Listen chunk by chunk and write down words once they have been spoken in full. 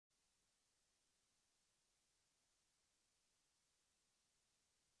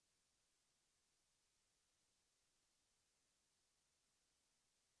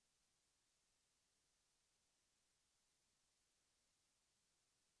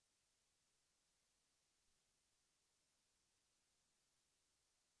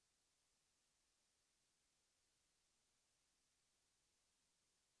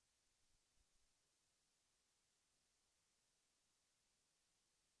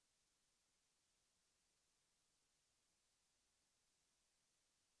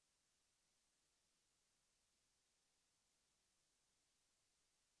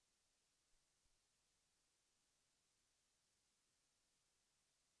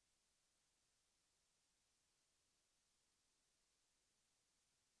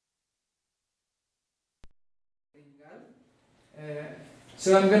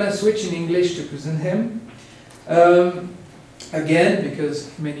So I'm going to switch in English to present him. Again, because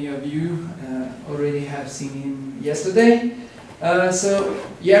many of you already have seen him yesterday. So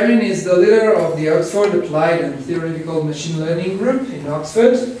Yaring is the leader of the Oxford Applied and Theoretical Machine Learning Group in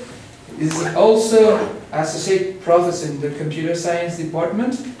Oxford. He's also associate professor in the computer science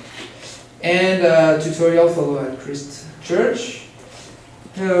department and tutorial fellow at Christ Church.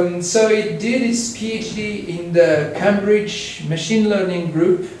 So he did his PhD in the Cambridge Machine Learning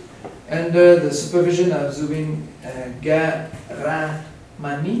Group under the supervision of Yaring Gal, if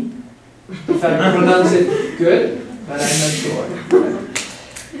I pronounce it good, but I'm not sure.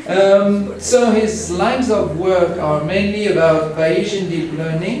 So his lines of work are mainly about Bayesian deep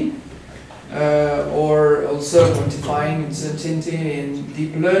learning, or also quantifying uncertainty in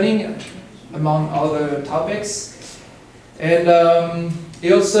deep learning, among other topics. And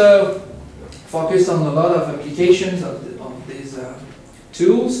he also focused on a lot of applications of these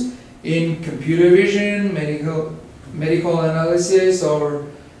tools in computer vision, medical analysis, or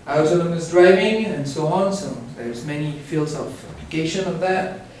autonomous driving, and so on. So there's many fields of application of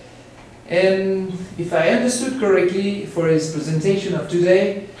that. And if I understood correctly, for his presentation of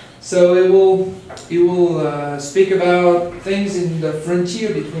today, so he will speak about things in the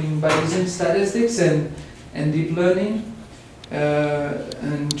frontier between Bayesian statistics and deep learning,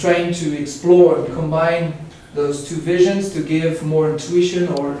 and trying to explore and combine those two visions to give more intuition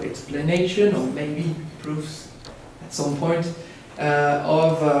or explanation, or maybe proofs at some point,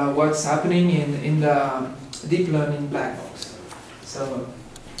 of what's happening in the deep learning black box. So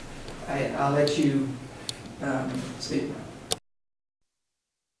I'll let you speak.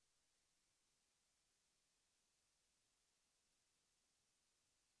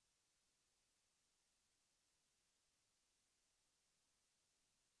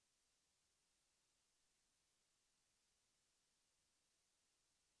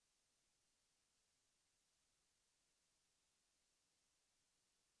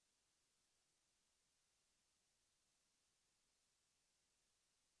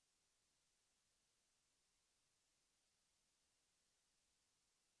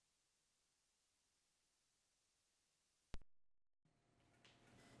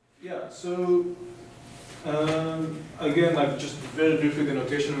 Yeah, so again, like just very briefly the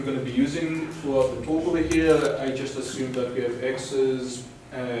notation I'm going to be using throughout the talk over here. I just assume that we have x's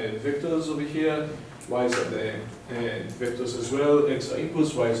vectors over here, y's are the vectors as well, x are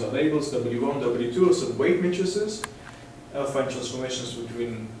inputs, y's are labels, w1, w2 are some weight matrices. I'll find transformations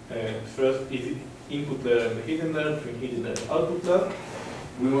between first input layer and the hidden layer, between hidden layer and output layer.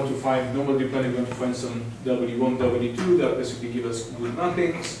 We want to find normal deep learning, we want to find some w1, w2 that basically give us good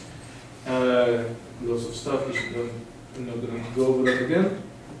mappings. Lots of stuff, I'm not going to go over that again.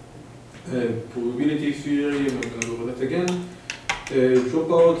 Probability theory, I'm not going to go over that again.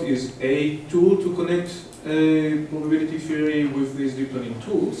 Dropout is a tool to connect probability theory with these deep learning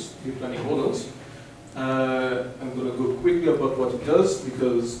tools, deep learning models. I'm going to go quickly about what it does,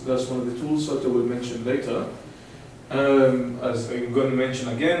 because that's one of the tools that I will mention later. As I'm going to mention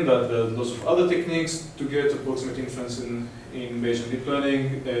again that there are lots of other techniques to get approximate inference in Bayesian deep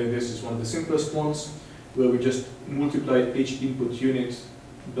learning. This is one of the simplest ones, where we just multiply each input unit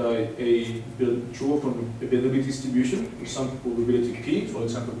by a draw from a probability distribution with some probability p, for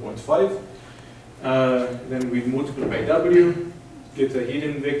example 0.5. Then we multiply by w, get a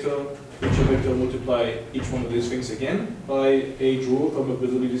hidden vector, feature vector, multiply each one of these things again by a draw from a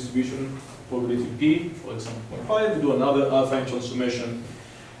probability distribution, probability p, for example 0.5, we do another affine transformation,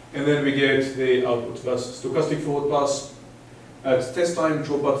 and then we get the output. That's stochastic forward pass. At test time,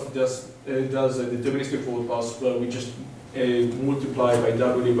 Dropout does a deterministic forward pass where we just multiply by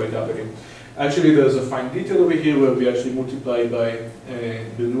w. Actually, there's a fine detail over here where we actually multiply by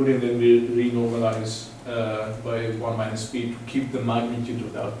Bernoulli, and then we renormalize by 1 minus p to keep the magnitude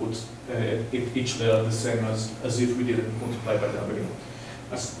of the output each layer the same as if we didn't multiply by w.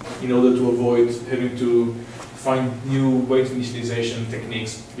 In order to avoid having to find new weight initialization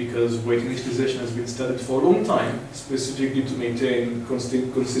techniques, because weight initialization has been studied for a long time, specifically to maintain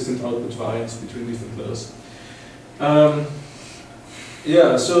consistent output variance between different layers.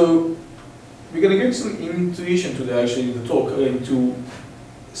 Yeah, so we're going to get some intuition today, actually, in the talk, into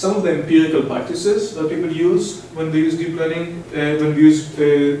some of the empirical practices that people use when they use deep learning, when they use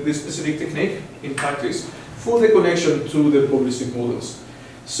this specific technique in practice, for the connection to the probabilistic models.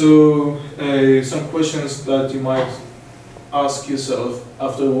 So some questions that you might ask yourself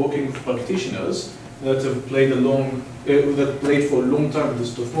after working with practitioners that have played for a long time with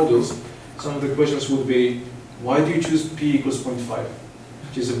this sort of models. Some of the questions would be, why do you choose p equals 0.5?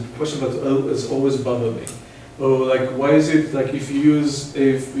 Which is a question that has always bothered me. Or like, why is it like if you use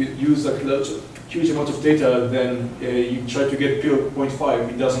like huge amount of data, then you try to get P of 0.5,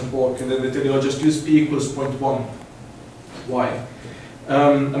 it doesn't work, and then they tell you, oh, just use P equals 0.1. Why?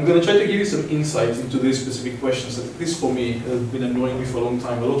 I'm going to try to give you some insight into these specific questions that, at least for me, have been annoying me for a long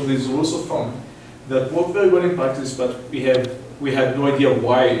time. A lot of these are also fun, that work very well in practice, but we had no idea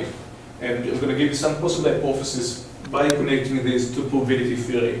why. And I'm going to give you some possible hypotheses by connecting this to probability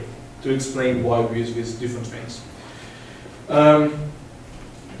theory to explain why we use these different things.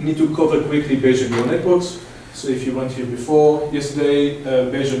 Need to cover quickly Bayesian neural networks. So if you went here before, yesterday,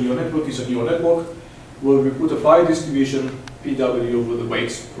 Bayesian neural network is a neural network where we put a pi distribution PW over the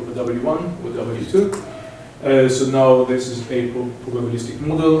weights over W1 or W2. So now this is a probabilistic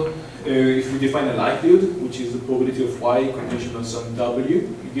model. If we define a likelihood, which is the probability of y conditional on some W,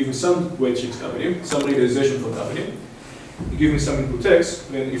 you give me some weight checks W, some realization for W. You give me some input x,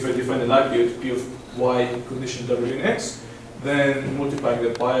 then if I define a likelihood P of y condition W in x, then multiplying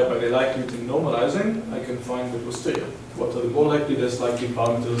the pi by the likelihood and normalizing, I can find the posterior. What are the more likely, less likely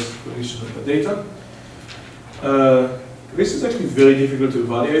parameters conditioned on the data. This is actually very difficult to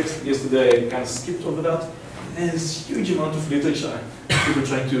evaluate. Yesterday I kind of skipped over that. There's a huge amount of literature, people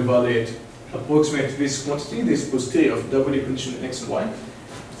trying to evaluate, approximate this quantity, this posterior of W condition x and y,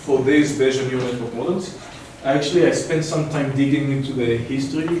 for these Bayesian neural network models. Actually, I spent some time digging into the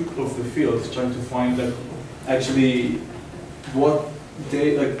history of the field, trying to find like actually what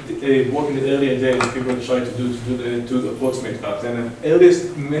they work in the earlier days people tried to do to approximate that. And the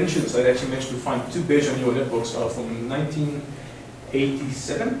earliest mentions I actually managed to find two Bayesian neural networks are from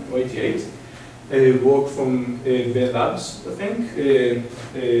 1987 or 88. Work from Bell Labs, I think,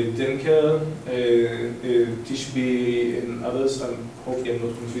 Denker, Tishby, and others. Hopefully I'm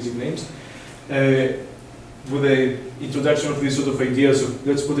not confusing names. With the introduction of these sort of ideas of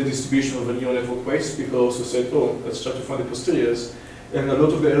let's put a distribution of a neural network weights, people also said, oh, let's try to find the posteriors. And a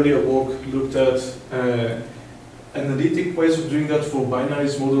lot of the earlier work looked at analytic ways of doing that for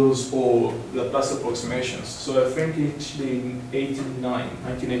binaries models or Laplace approximations. So I think actually in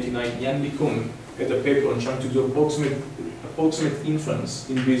 1989, Yan Li-Kun had a paper on trying to do approximate inference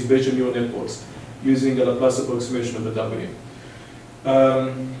in these Bayesian neural networks using a Laplace approximation of the W.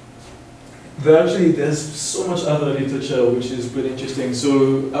 There's so much other literature which is pretty interesting.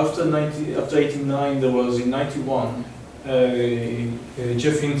 So after 89, there was in 91,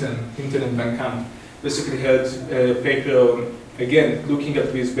 Jeff Hinton and Van Kamp basically had a paper, again, looking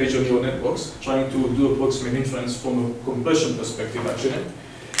at these Bayesian neural networks, trying to do approximate inference from a compression perspective, actually.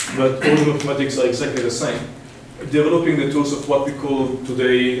 But all the mathematics are exactly the same. Developing the tools of what we call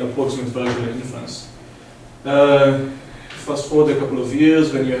today approximate variable inference. Fast forward a couple of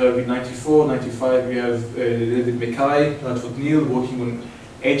years, when you have in 94, 95, we have David Mackay, Radford Neal working on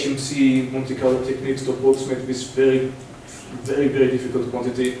HMC Monte Carlo techniques to approximate this very, very difficult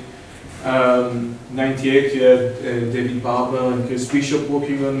quantity. 98, you had David Barber and Chris Bishop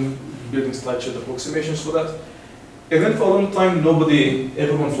working on building structured approximations for that. And then for a long time,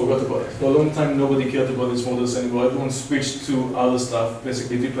 everyone forgot about it. For a long time, nobody cared about these models anymore. Everyone switched to other stuff.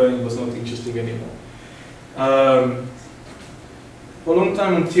 Basically, deep learning was not interesting anymore. For a long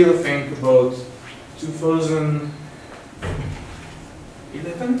time, until I think about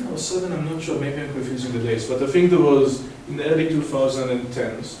 2011 or 7, I'm not sure, maybe I'm confusing the dates, but I think there was, in the early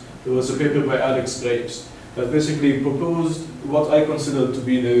 2010s, there was a paper by Alex Graves that basically proposed what I consider to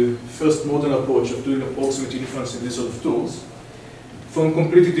be the first modern approach of doing approximate inference in these sort of tools from a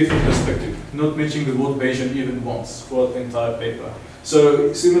completely different perspective, not mentioning the word Bayesian even once for the entire paper.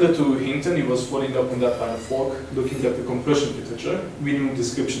 So similar to Hinton, he was following up on that kind of work, looking at the compression literature, minimum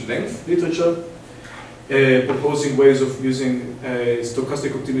description length literature, proposing ways of using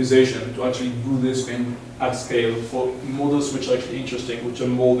stochastic optimization to actually do this thing at scale for models which are actually interesting, which are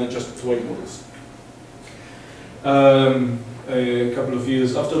more than just toy models. A couple of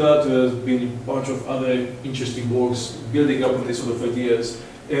years after that, there's been a bunch of other interesting works building up on these sort of ideas,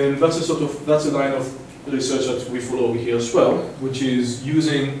 and that's a line of research that we follow over here as well, which is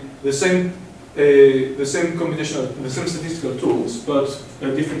using the same statistical tools, but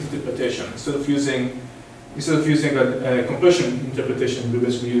a different interpretation. Instead of using a compression interpretation, we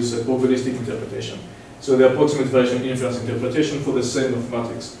basically use a probabilistic interpretation. So the approximate variation inference interpretation for the same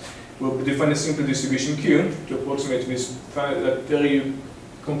mathematics. We'll define a simple distribution Q to approximate this very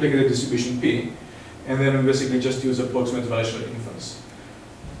complicated distribution P, and then we basically just use approximate variation inference.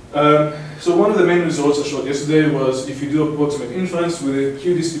 So one of the main results I showed yesterday was if you do approximate inference with a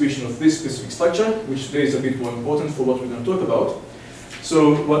Q distribution of this specific structure, which today is a bit more important for what we're going to talk about.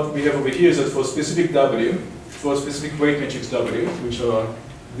 So what we have over here is that for a specific W, for a specific weight matrix W, which are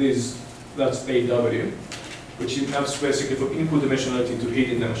these, that's AW, which maps basically from input dimensionality to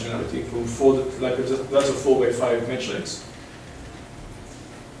hidden dimensionality. From that's a 4x5 matrix.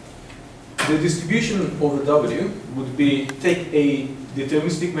 The distribution over W would be take a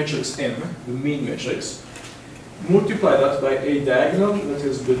deterministic matrix M, the mean matrix, multiply that by a diagonal that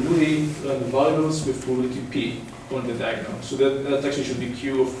has Bernoulli random variables with probability P on the diagonal. So that actually should be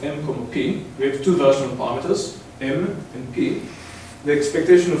Q of M comma P. We have two versional parameters, M and P. The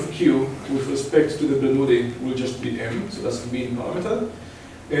expectation of Q with respect to the Bernoulli will just be M, so that's the mean parameter.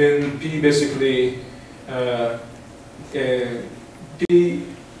 And P basically, P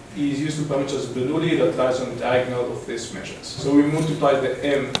is used to parameters Bernoulli that lies on the diagonal of this matrix. So we multiply the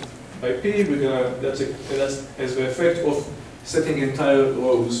M by P, that's as the effect of setting entire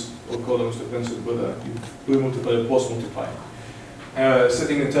rows or columns, depends on whether you multiply or post multiply.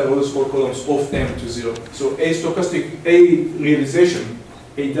 Setting entire rows or columns of M to 0. So a stochastic,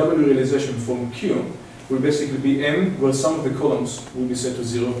 a W realization from Q will basically be M, where some of the columns will be set to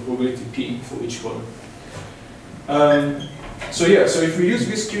 0, probability P for each column. So if we use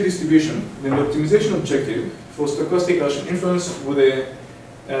this Q distribution, then the optimization objective for stochastic Gaussian inference with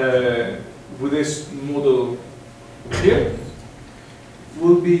this model here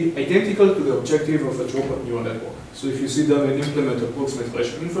will be identical to the objective of a dropout neural network. So if you sit down and implement approximate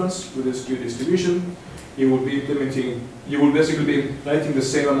Gaussian inference with this Q distribution, you will basically be writing the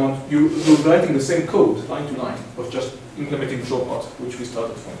same amount, you'll be writing the same code line to line of just implementing dropout, which we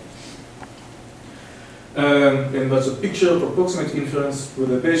started from. And that's a picture of approximate inference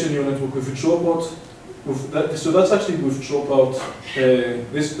with a Bayesian neural network with a dropout. So that's actually with dropout,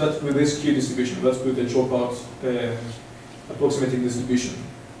 with this Q distribution. That's with the dropout approximating distribution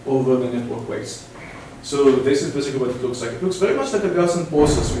over the network weights. So this is basically what it looks like. It looks very much like a Gaussian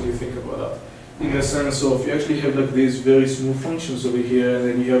process when you think about that. In the sense of you actually have like these very small functions over here, and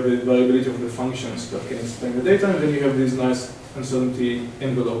then you have the variability of the functions that can explain the data, and then you have this nice uncertainty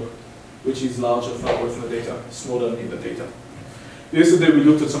envelope, which is larger, far away from the data, smaller in the data. Yesterday we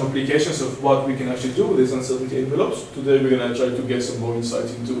looked at some applications of what we can actually do with these uncertainty envelopes. Today we're going to try to get some more insight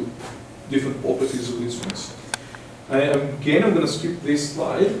into different properties of these ones. Again, I'm going to skip this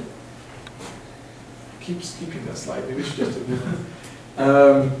slide. Keep skipping that slide, maybe it's just a bit.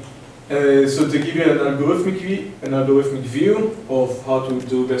 So to give you an algorithmic view of how to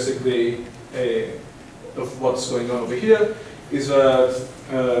do basically of what's going on over here is that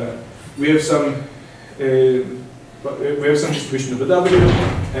we have some distribution of the W,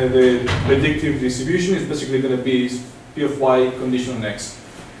 and the predictive distribution is basically going to be P of Y conditional on X.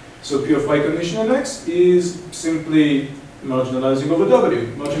 So P of Y conditional on X is simply marginalizing over W,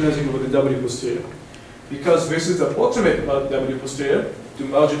 marginalizing over the W posterior. Because this is the approximate W posterior, to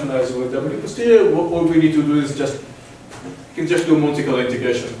marginalize over W posterior, all we need to do is you can just do Monte Carlo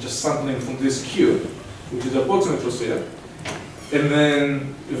integration, just sampling from this Q, which is the approximate posterior, and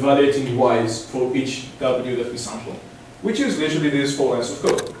then evaluating Y's for each W that we sample, which is literally these 4 lines of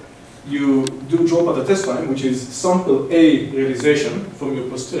code. You do dropout the test line, which is sample a realization from your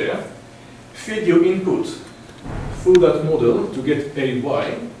posterior, feed your input through that model to get a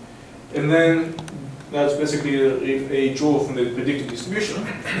Y, and then that's basically a draw from the predicted distribution,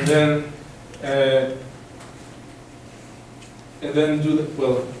 and then do the,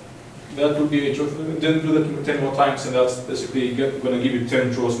 well, that would be a draw, then do that 10 more times, and that's basically going to give you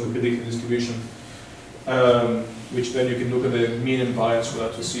 10 draws from the predicted distribution, which then you can look at the mean and variance for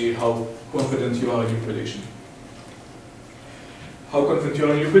that to see how confident you are in your prediction. How confident you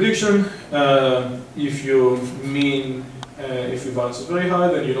are in your prediction? If your mean, if your variance is very high,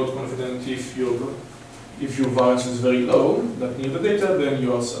 then you're not confident. If your variance is very low, like near the data, then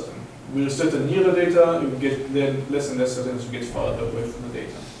you are certain. We're certain near the data, you get then less and less certain as you get farther away from the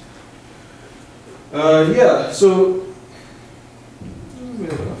data. So we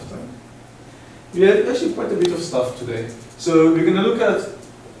have enough time. We had actually quite a bit of stuff today. So we're going to look at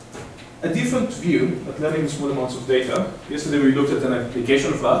a different view at learning small amounts of data. Yesterday we looked at an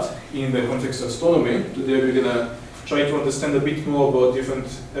application of that in the context of astronomy. Today we're going to try to understand a bit more about different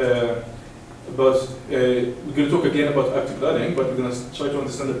we're going to talk again about active learning, but we're going to try to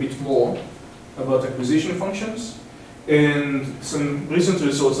understand a bit more about acquisition functions and some recent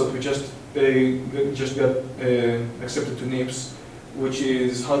results that we just got accepted to NIPS, which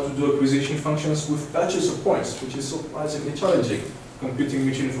is how to do acquisition functions with batches of points, which is surprisingly challenging, computing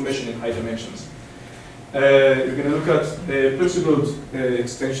mutual information in high dimensions. We're going to look at flexible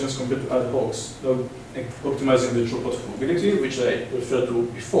extensions compared to ad hocs, optimizing the dropout probability, which I referred to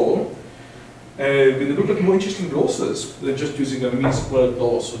before. We're going to look at more interesting losses than just using a mean squared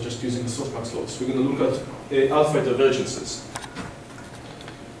loss or just using a softmax loss. We're going to look at alpha divergences.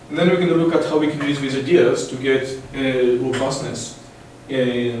 And then we can look at how we can use these ideas to get robustness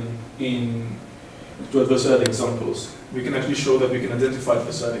to adversarial examples. We can actually show that we can identify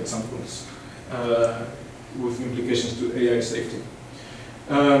adversarial examples with implications to AI safety.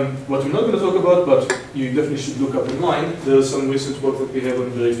 What we're not going to talk about, but you definitely should look up online, there's some recent work that we have on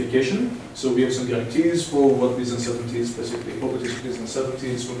verification. So we have some guarantees for what these uncertainties, specifically properties of these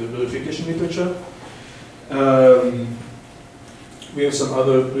uncertainties from the verification literature. We have some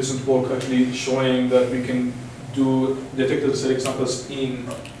other recent work actually showing that we can detect adversarial examples in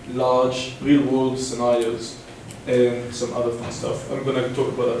large real-world scenarios and some other fun stuff. I'm going to talk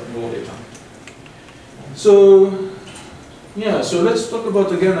about that more later. So, yeah, so let's talk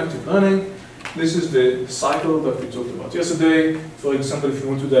about, again, active learning. This is the cycle that we talked about yesterday. For example, if you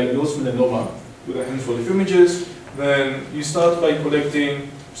want to diagnose melanoma with a handful of images, then you start by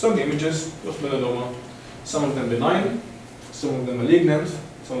collecting some images of melanoma, some of them benign, some of them malignant,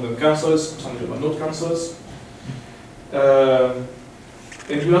 some of them cancers, some of them are not cancers.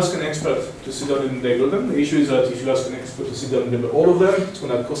 And you ask an expert to sit down and label them. The issue is that if you ask an expert to sit down and label all of them, it's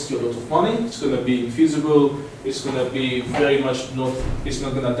going to cost you a lot of money, it's going to be infeasible, it's going to be very much it's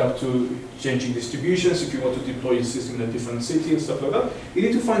not going to adapt to changing distributions if you want to deploy a system in a different city and stuff like that. You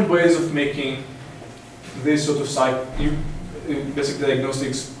need to find ways of making this sort of basic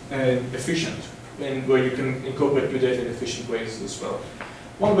diagnostics efficient, and where you can incorporate your data in efficient ways as well.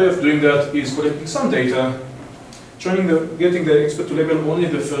 One way of doing that is collecting some data, getting the expert to label only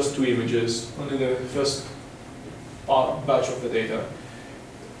the first two images, only the first batch of the data,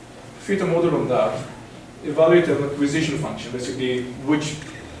 fit a model on that, evaluate an acquisition function, basically which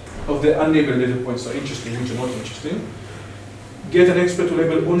of the unlabeled data points are interesting, which are not interesting, get an expert to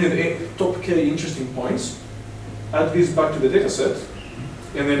label only the top k interesting points, add these back to the data set,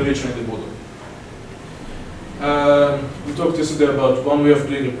 and then retrain the model. We talked yesterday about one way of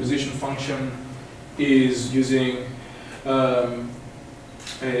doing acquisition function is using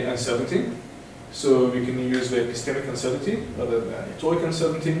uncertainty. So we can use the epistemic uncertainty rather than rhetoric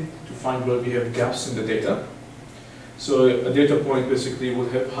uncertainty to find where we have gaps in the data. So a data point basically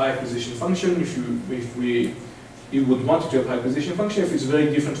would have high acquisition function you would want it to have high acquisition function if it's very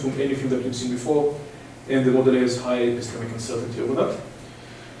different from anything that we've seen before, and the model has high epistemic uncertainty over that.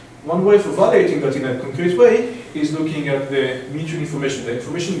 One way for validating that in a concrete way is looking at the mutual information, the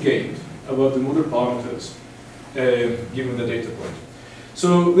information gained about the model parameters given the data point.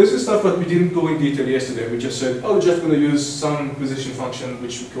 So this is stuff that we didn't go in detail yesterday. We just said, oh, we're just going to use some acquisition function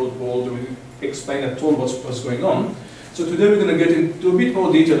which we called bold, and we explain at all what's going on. So today we're going to get into a bit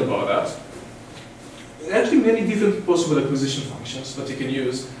more detail about that. There are actually many different possible acquisition functions that you can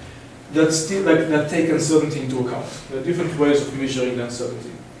use that take uncertainty into account. There are different ways of measuring the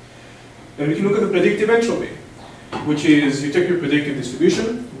uncertainty. And we can look at the predictive entropy, which is you take your predictive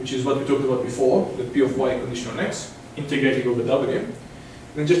distribution, which is what we talked about before, the P of y conditional on x, integrating over W,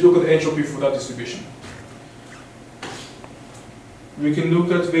 and just look at the entropy for that distribution. We can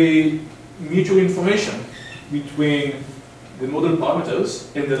look at the mutual information between the model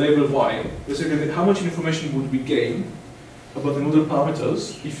parameters and the label y. Basically, how much information would we gain about the model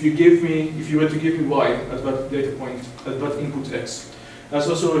parameters if you were to give me y at that data point, at that input x. That's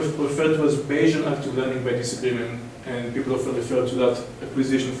also referred to as Bayesian active learning by disagreement, and people often refer to that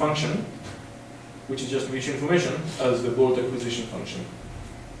acquisition function, which is just mutual information, as the bold acquisition function.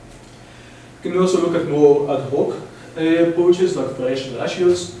 You can also look at more ad hoc approaches like variation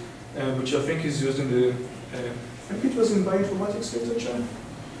ratios, which I think is used in the, I think it was in bioinformatics literature,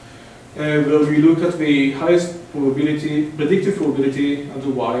 where we look at the highest probability, predictive probability under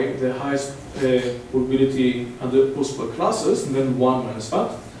y, the highest probability under possible classes, and then 1 minus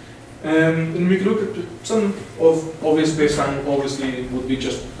that. And we can look at some of obvious baseline, obviously would be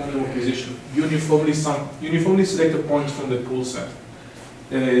just random acquisition, uniformly select a point from the pool set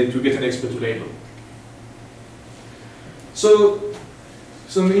to get an expert to label. So,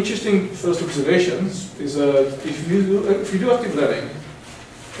 some interesting first observations is if you do active learning,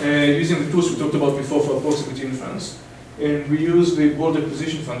 using the tools we talked about before for approximate inference, and we use the bold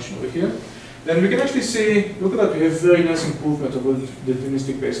acquisition function over here, then we can actually see, look at that, we have very nice improvement over the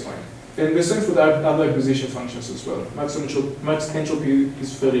deterministic baseline. And the same for the other acquisition functions as well. Max entropy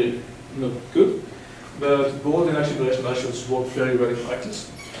is very not good, but bold and actually variation ratios work very well in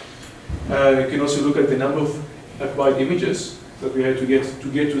practice. You can also look at the number of acquired images that we had to get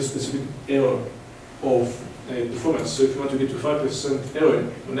to a specific error of performance. So if you want to get to 5%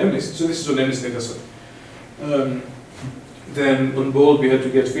 error on MNIST, so this is on MNIST data set, then on bold we had to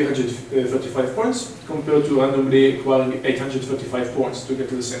get 335 points compared to randomly acquiring 835 points to get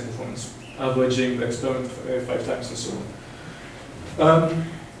to the same performance, averaging the experiment 5 times and so on.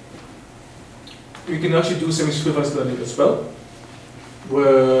 we can actually do semi-supervised learning as well,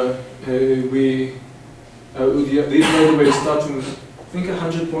 where these, by the way, start from, I think,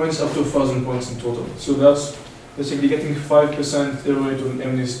 100 points up to 1,000 points in total. So that's basically getting 5% error rate on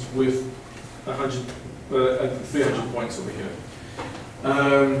MNIST with 300 points over here.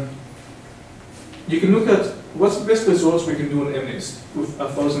 You can look at what's the best results we can do on MNIST with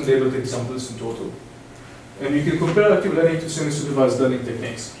 1,000 labeled examples in total. And you can compare active learning to semi-supervised learning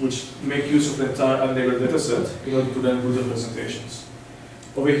techniques, which make use of the entire unlabeled dataset in order to learn good representations.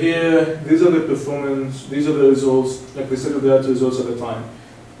 Over here, these are the performance, these are the results, like the state-of-the-art results at the time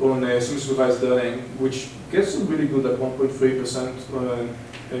on semi-supervised learning, which gets really good at 1.3% on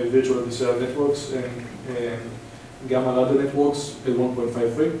virtual adversarial networks and gamma ladder networks at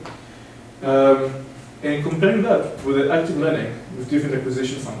 1.53. And comparing that with the active learning with different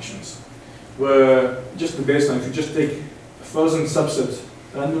acquisition functions, where just the baseline, if you just take 1,000 subsets,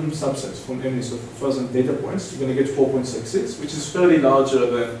 random subsets from MNIST of 1,000 data points, you're going to get 4.66, which is fairly larger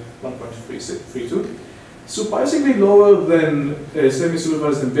than 1.32. Surprisingly lower than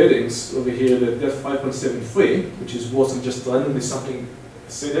semi-supervised embeddings over here that get 5.73, which is worse than just randomly sampling a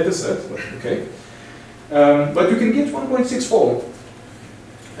data set, but okay. But you can get 1.64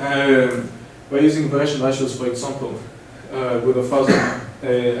 by using variation ratios, for example, with 1,000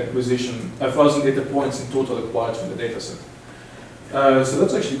 1,000 data points in total acquired from the data set. So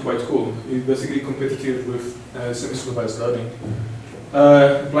that's actually quite cool. It's basically competitive with semi-supervised learning.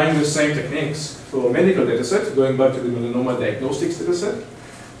 Applying the same techniques for a medical data set, going back to the melanoma diagnostics data set,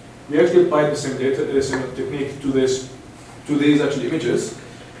 we actually applied the same technique to these actual images.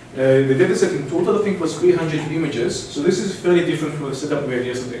 The data set in total, I think, was 300 images. So this is fairly different from the setup we had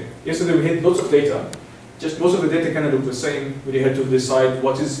yesterday. Yesterday we had lots of data. Just most of the data kind of looked the same. We had to decide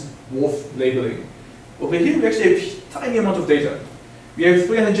what is worth labeling. Over here, we actually have a tiny amount of data. We have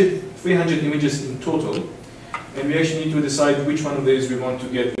 300 images in total, and we actually need to decide which one of these we want to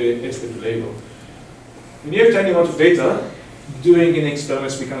get the expert to label. When you have a tiny amount of data, doing an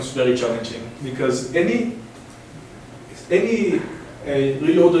experiment becomes very challenging, because any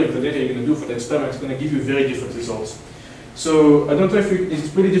reordering of the data you're going to do for the experiment is going to give you very different results. So I don't know if it's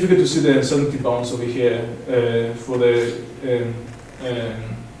pretty difficult to see the uncertainty bounds over here for the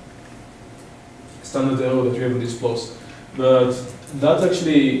standard error that you have in these plots. But that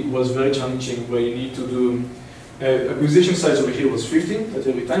actually was very challenging, where you need to do acquisition size over here was 50 at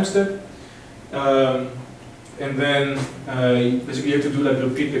every time step. And then basically you have to do like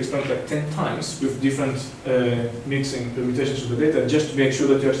repeat the experiment like 10 times with different mixing permutations of the data, just to make sure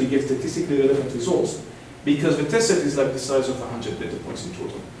that you actually get statistically relevant results. Because the test set is like the size of 100 data points in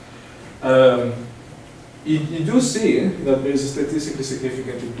total. You do see that there is a statistically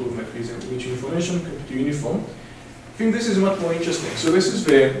significant improvement with each information to uniform. I think this is much more interesting. So this is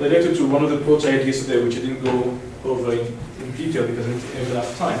related to one of the plots I had yesterday, which I didn't go over in detail because I didn't have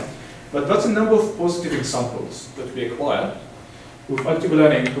enough time. But that's a number of positive examples that we acquire with active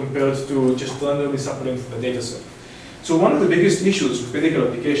learning compared to just randomly sampling from the data set. So one of the biggest issues with medical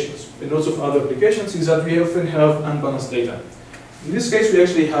applications and lots of other applications is that we often have unbalanced data. In this case, we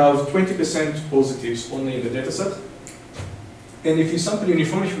actually have 20% positives only in the data set. And if you sample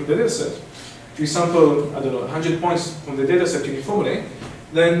uniformly from the data set, if you sample, I don't know, 100 points from the data set uniformly,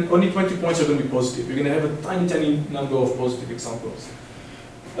 then only 20 points are going to be positive. You're going to have a tiny, tiny number of positive examples.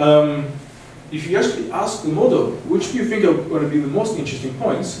 If you actually ask the model, which do you think are going to be the most interesting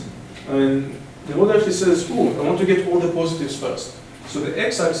points, and the model actually says, oh, I want to get all the positives first. So the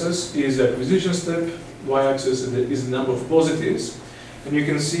x-axis is the acquisition step, y-axis is the number of positives, and you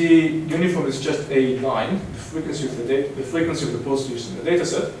can see uniform is just a line, the frequency of the positives in the data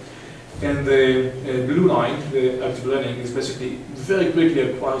set, and the blue line, the active learning, is basically very quickly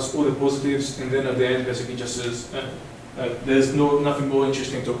acquires all the positives, and then at the end basically just says, there's nothing more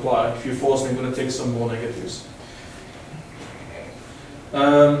interesting to acquire. If you force me, I'm going to take some more negatives.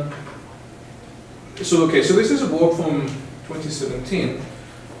 So this is a work from 2017.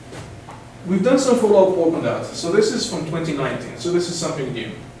 We've done some follow-up work on that. So this is from 2019. So this is something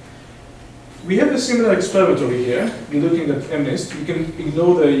new. We have a similar experiment over here. We're looking at MNIST. You can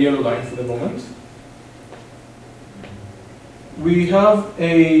ignore the yellow line for the moment. We have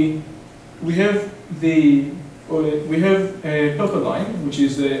a purple line, which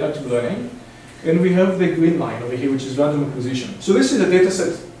is the active learning, and we have the green line over here, which is random acquisition. So this is a data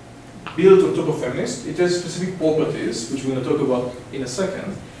set built on top of MNIST. It has specific properties, which we're going to talk about in a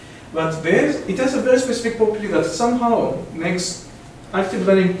second. But it has a very specific property that somehow makes active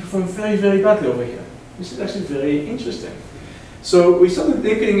learning perform very, very badly over here. This is actually very interesting. So we started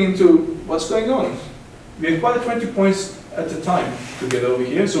thinking into what's going on. We acquired 20 points at a time together over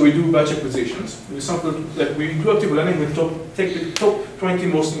here. So we do batch acquisitions. For example, like we do active learning, we take the top 20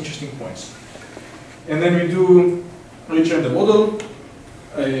 most interesting points. And then we do retrain the model,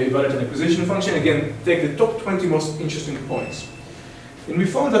 evaluate an acquisition function, again, take the top 20 most interesting points. And we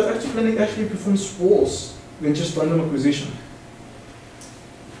found that active learning actually performs worse than just random acquisition.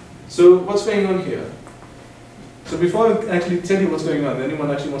 So what's going on here? So before I actually tell you what's going on,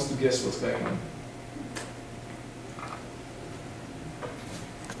 anyone actually wants to guess what's going on?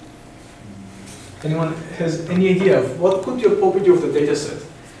 Anyone has any idea of what could be a property of the data set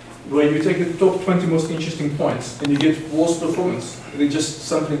where you take the top 20 most interesting points and you get worse performance than just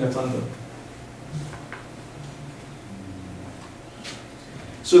sampling at random?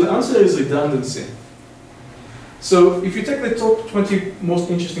 So the answer is redundancy. So if you take the top 20 most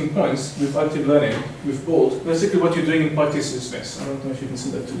interesting points with active learning, with bold, basically what you're doing in practice is this. I don't know if you can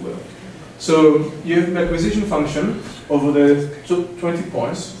see that too well. So you have an acquisition function over the top 20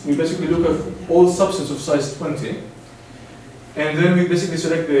 points. We basically look at all subsets of size 20. And then we basically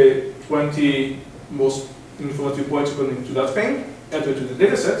select the 20 most informative points according to that thing, enter to the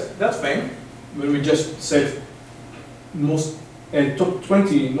data set, that thing, when we just set top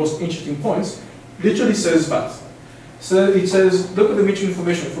 20 most interesting points, literally says that. So it says, look at the rich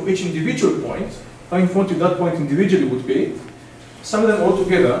information for each individual point, how informative that point individually would be, sum them all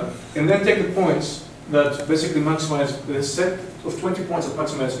together, and then take the points that basically maximize the set of 20 points that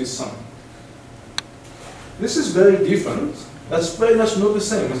maximize this sum. This is very different. That's very much not the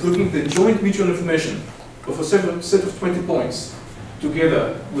same as looking at the joint mutual information of a set of 20 points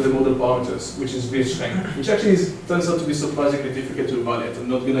together with the model parameters, which is VH strength, which actually turns out to be surprisingly difficult to evaluate. I'm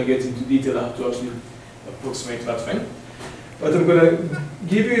not going to get into detail how to actually approximate that thing. What I'm going to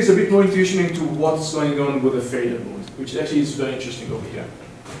give you is a bit more intuition into what's going on with the failure mode, which actually is very interesting over here.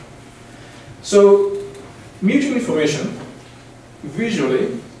 So, mutual information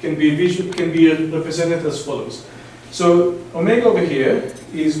visually can be represented as follows. So, omega over here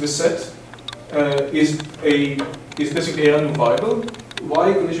is the set, is basically a random variable.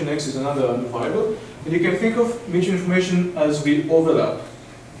 Y condition X is another random variable. And you can think of mutual information as the overlap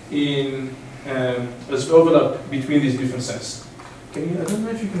between these different sets. I don't know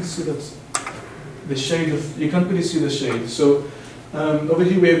if you can see that, the shade of, you can't really see the shade. So over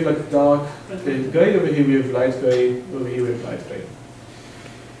here we have like dark gray, over here we have light gray, over here we have light gray.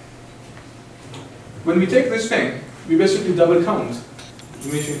 When we take this thing, we basically double count the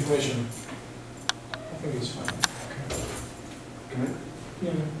mutual information. I think it's fine. Can I?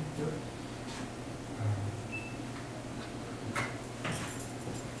 Yeah.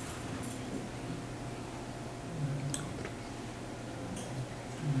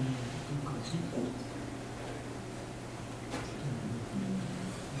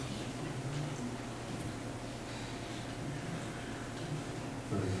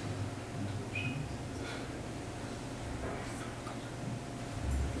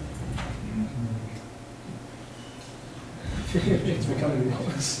 It's becoming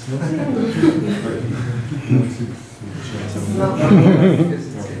worse.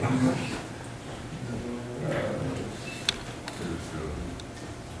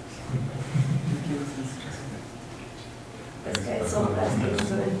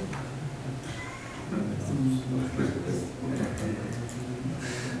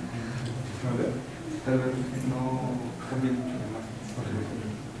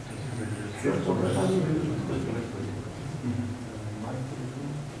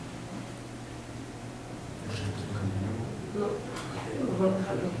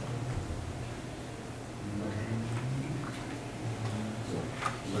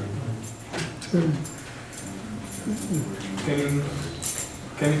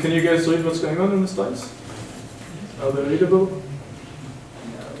 Can you guys read what's going on in the slides? Are they readable?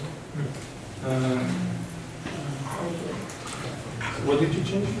 What did you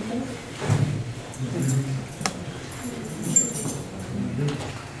change before?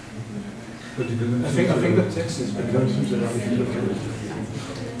 I think the text is better.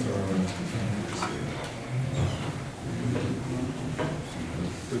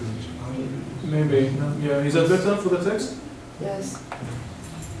 Maybe. Yeah. Is that better for the text? Yes.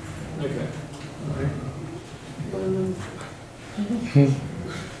 Okay.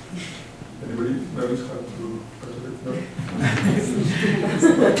 Anybody knows how to no?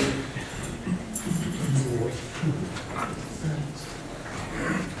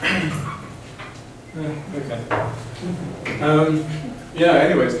 Okay. Yeah,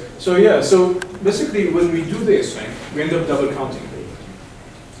 anyways. So basically when we do this thing, we end up double counting.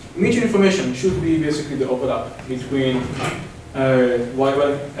 Mutual information should be basically the overlap between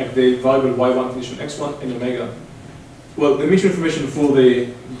y1, like the variable y1 condition x1 and omega. well, the mission information for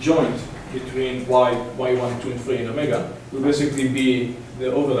the joint between y1, 2, and 3 and omega will basically be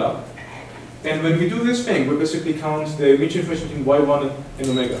the overlap. And when we do this thing, we basically count the mission information between y1 and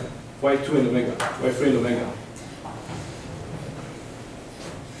omega, y2 and omega, y3 and omega.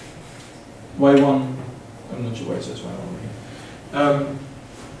 y1, I'm not sure why it says y1 over here.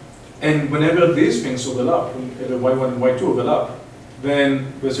 And whenever these things overlap, whenever y1 and y2 overlap,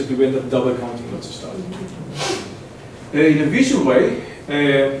 then basically we end up double counting lots of stuff. In a visual way,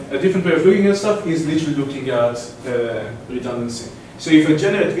 a different way of looking at stuff is literally looking at redundancy. So if I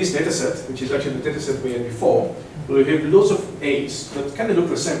generate this data set, which is actually the data set we had before, where we have lots of 8s that kind of look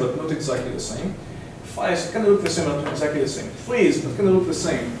the same but not exactly the same, 5s kind of look the same but not exactly the same, 3s that kind of look the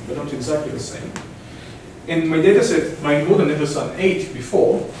same but not exactly the same. In my data set, my model never saw an 8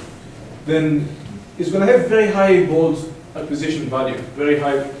 before, then it's going to have very high bold acquisition value, very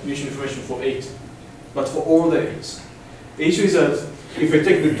high mission information for 8, but for all the 8s. The issue is that if I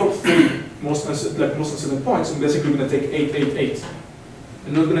take the top 3 most uncertain points, I'm basically going to take 8, 8, 8.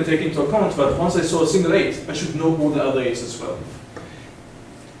 I'm not going to take into account that once I saw a single 8, I should know all the other 8s as well.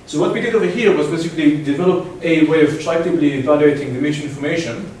 So what we did over here was basically develop a way of tractably evaluating the mission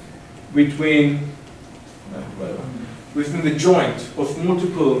information between the joint of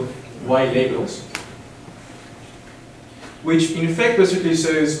multiple y labels, which in fact basically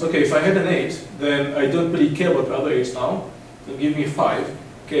says, okay, if I had an 8, then I don't really care about the other 8s now, they'll give me a 5.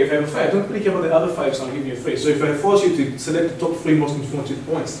 Okay, if I have a 5, I don't really care about the other 5s now, give me a 3. So if I force you to select the top 3 most informative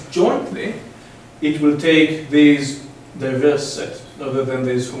points jointly, it will take these diverse set rather than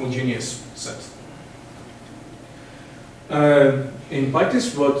this homogeneous set. In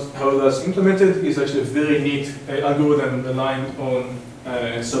practice, how that's implemented is actually a very neat algorithm relying on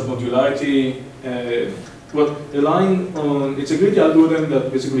submodularity. It's a great algorithm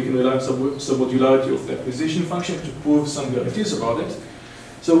that basically can rely on submodularity of the acquisition function to prove some guarantees about it.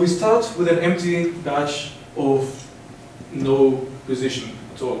 So we start with an empty batch of no position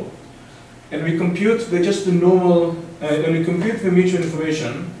at all. And we compute just the normal, and we compute the mutual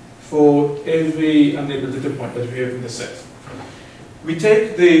information for every unlabeled data point that we have in the set. We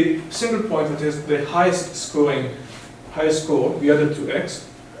take the single point that has the highest score, we add it to x,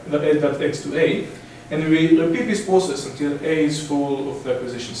 add that x to a, and we repeat this process until a is full of the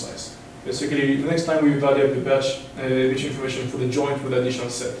acquisition size. Basically, the next time we evaluate the batch rich information for the joint with additional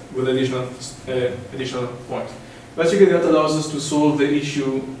set, with additional point. Basically, that allows us to solve the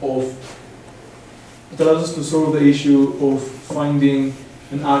issue of finding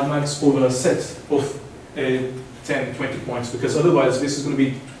an argmax over a set of 10, 20 points, because otherwise this is going to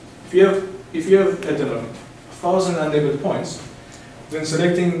be, if you have I don't know, 1,000 unlabeled points, then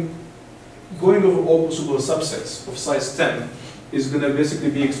going over all possible subsets of size 10 is going to basically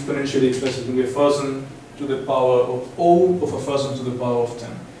be exponentially expressed. It's going to be 1,000 to the power of O of 1,000 to the power of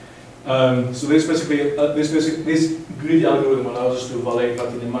 10. So this greedy algorithm allows us to evaluate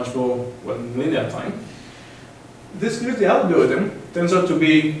that in a much more linear time. This greedy algorithm turns out to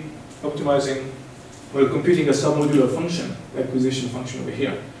be optimizing, computing a submodular function, acquisition function over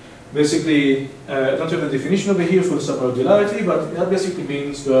here. Basically, I don't have the definition over here for the submodularity, but that basically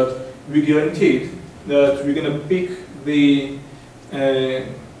means that we guaranteed that we're going to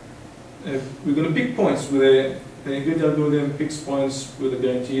pick points with a greedy algorithm picks points with a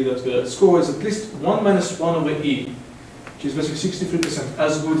guarantee that the score is at least 1 minus 1 over e, which is basically 63%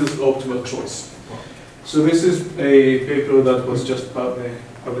 as good as the optimal choice. So this is a paper that was just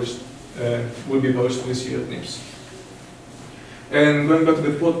published, will be published this year at NIPS. And going back to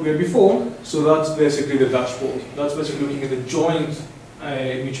the plot we had before, so that's basically the dashboard. That's basically looking at the joint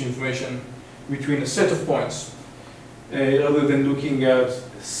mutual information between a set of points, rather than looking at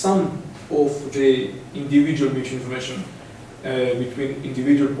some of the individual mutual information between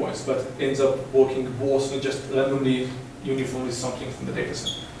individual points, but ends up working both and just randomly, uniformly sampling from the data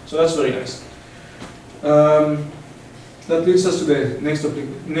set. So that's very nice. That leads us to the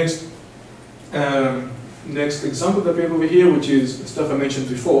next example that we have over here, which is the stuff I mentioned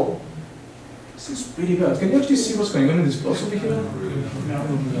before. This is pretty bad. Can you actually see what's going on in this plots over here?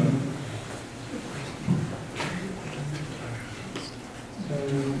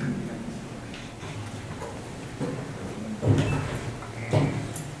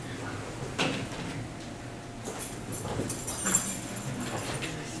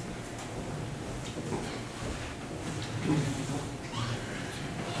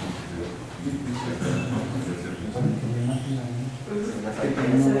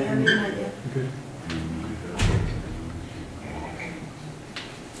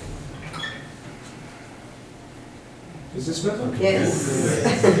 Is this better? Yes.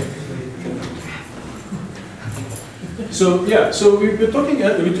 So yeah, so we were talking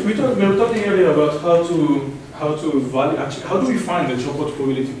earlier about how do we find the dropout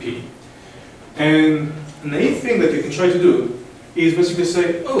probability P? And an naive thing that you can try to do is basically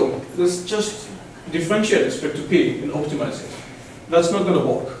say, oh, let's just differentiate respect to P and optimize it. That's not going to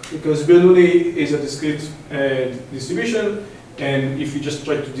work because Bernoulli is a discrete distribution, and if you just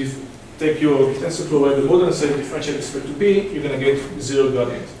try to take your TensorFlow variable model and say differentiate respect to P, you're going to get zero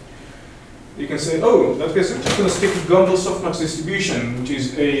gradient. You can say, oh, in that case, I'm just going to stick with Gumbel softmax distribution, which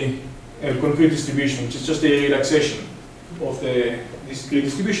is a concrete distribution, which is just a relaxation of the discrete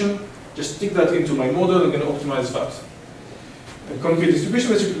distribution. Just stick that into my model and then optimize that. A concrete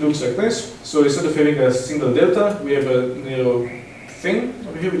distribution basically looks like this. So instead of having a single delta, we have a narrow thing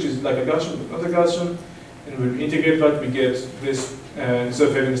over here, which is like a Gaussian, but not a Gaussian. And when we integrate that, we get this, instead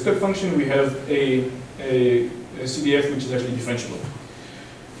of having a step function, we have a CDF, which is actually differentiable.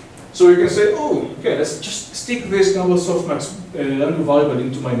 So you can say, oh, okay, let's just stick this Gumbel softmax random variable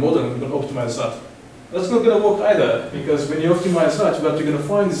into my model and we're going to optimize that. That's not going to work either, because when you optimize that, what you're going to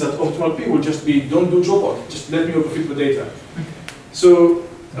find is that optimal P will just be, don't do dropout, just let me overfit the data. So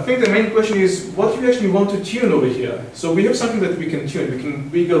I think the main question is, what do we actually want to tune over here? So we have something that we can tune. We can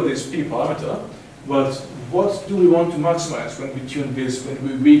wiggle this P parameter, but what do we want to maximize when we tune this, when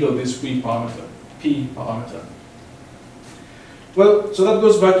we wiggle this P parameter? Well, so that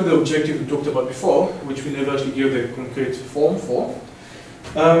goes back to the objective we talked about before, which we never actually gave the concrete form for.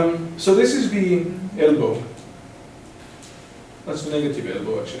 So this is the elbow. That's the negative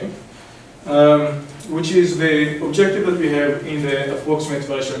elbow, actually. Which is the objective that we have in the approximate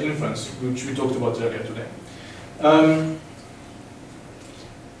variational inference, which we talked about earlier today.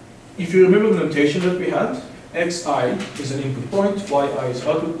 If you remember the notation that we had, xi is an input point, yi is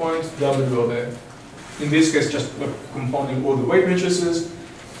output point, w are the, in this case, just compounding all the weight matrices.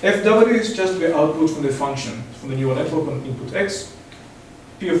 Fw is just the output from the function, from the neural network on input x.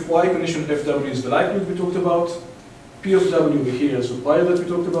 P of y condition Fw is the likelihood we talked about. P of w over here is the pi that we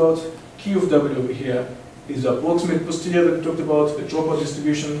talked about. Q of w over here is the approximate posterior that we talked about, the dropout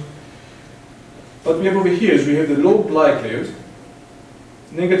distribution. What we have over here is we have the log likelihood,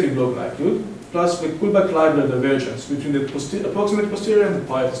 negative log likelihood, plus the Kullback-Leibler divergence between the approximate posterior and the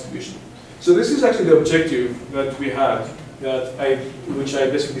pi distribution. So this is actually the objective that we had, which I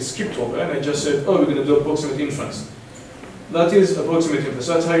basically skipped over, and I just said, oh, we're going to do approximate inference. That is approximate inference.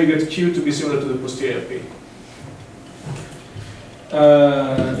 That's how you get Q to be similar to the posterior P.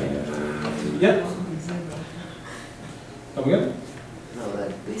 Yeah? Come again? No,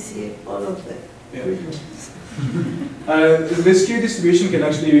 that we see all of the this Q distribution can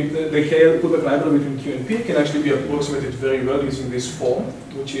actually, the Kullback-Leibler between Q and P can actually be approximated very well using this form,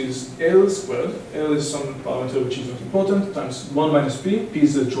 which is L squared. L is some parameter which is not important, times 1 minus P. P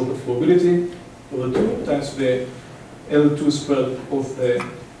is the dropout probability over 2 times the L2 squared of the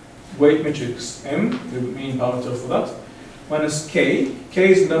weight matrix M, the mean parameter for that, minus K.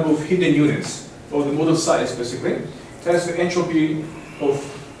 K is the number of hidden units, or the model size basically, times the entropy of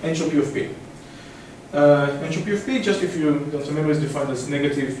P. Entropy of P, just if you don't remember, is defined as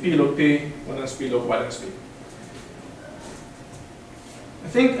negative P log P, 1 times P log Y times P. I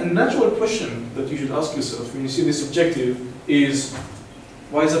think a natural question that you should ask yourself when you see this objective is,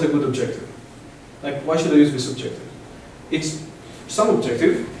 why is that a good objective? Like, why should I use this objective? It's some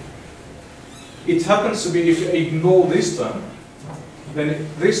objective. It happens to be, if you ignore this term, then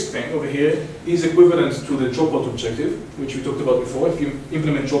this thing over here is equivalent to the dropout objective, which we talked about before. If you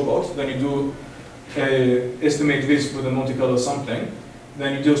implement dropout, then you do estimate this with a Monte Carlo sampling,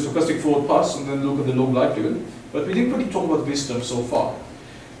 then you do a stochastic forward pass and then look at the log likelihood. But we didn't really talk about this term so far.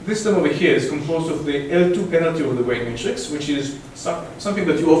 This term over here is composed of the L2 penalty over the weight matrix, which is something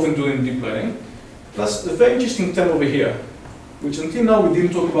that you often do in deep learning, plus the very interesting term over here, which until now we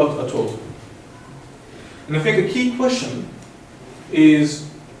didn't talk about at all. And I think a key question is,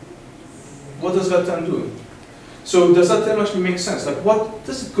 what does that term do? So does that term actually make sense? Like, what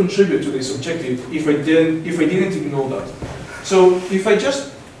does it contribute to this objective if I didn't ignore that? So if I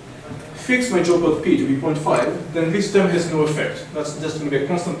just fix my dropout P to be 0.5, then this term has no effect. That's just going to be a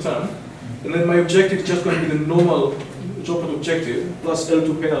constant term. And then my objective is just going to be the normal dropout objective plus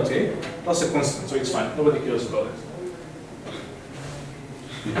L2 penalty plus a constant, so it's fine. Nobody cares about it.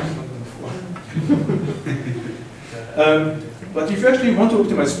 But if you actually want to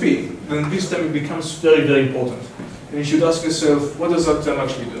optimize P, then this term becomes very, very important. And you should ask yourself, what does that term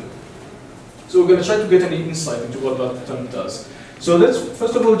actually do? So we're going to try to get any insight into what that term does. So let's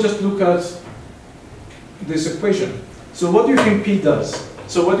first of all just look at this equation. So what do you think P does?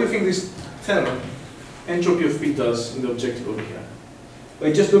 So what do you think this term, entropy of P, does in the objective over here?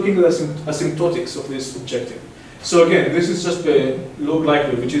 By just looking at the asymptotics of this objective. So again, this is just the log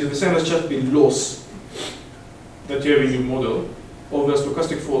likelihood, which is the same as just the loss that you have in your model over a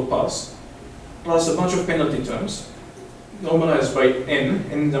stochastic forward pass, plus a bunch of penalty terms, normalized by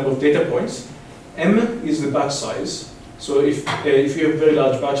n number of data points. M is the batch size. So if you have very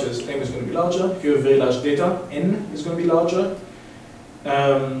large batches, M is going to be larger. If you have very large data, N is going to be larger.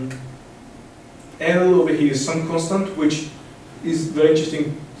 L over here is some constant, which is very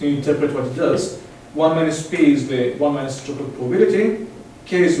interesting to interpret what it does. 1 minus P is the 1 minus droplet probability.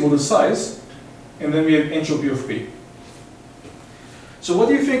 K is model size. And then we have entropy of P. So what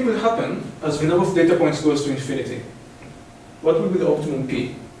do you think will happen as the number of data points goes to infinity? What will be the optimum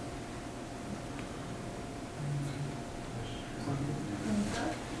P?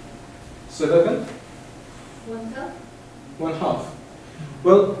 Say that again? 1/2? 1/2.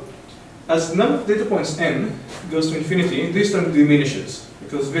 Well, as the number of data points n goes to infinity, this term diminishes,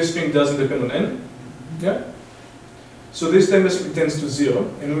 because this thing doesn't depend on n. Yeah? So this term basically tends to 0,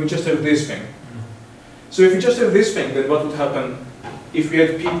 and we just have this thing. So if we just have this thing, then what would happen if we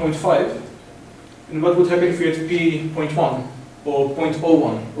had p.5? And what would happen if we had p.1, or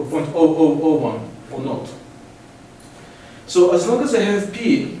 0.01, or 0.0001, or not? So as long as I have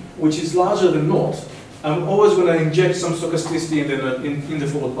p, which is larger than naught, I'm always going to inject some stochasticity in the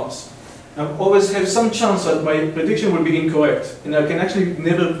forward pass. I always have some chance that my prediction will be incorrect, and I can actually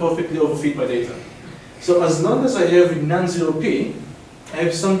never perfectly overfit my data. So as long as I have non-zero p, I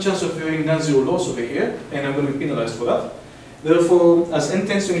have some chance of having non-zero loss over here, and I'm going to be penalized for that. Therefore, as n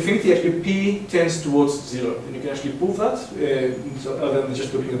tends to infinity, actually p tends towards 0. And you can actually prove that, so other than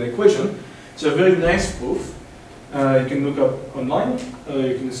just looking at the equation. It's a very nice proof. You can look up online.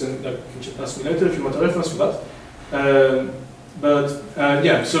 You can ask me later if you want a reference for that.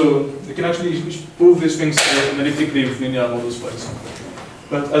 Yeah, so you can actually prove these things analytically with linear models, for example.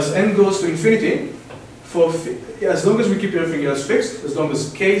 But as n goes to infinity, as long as we keep everything else fixed, as long as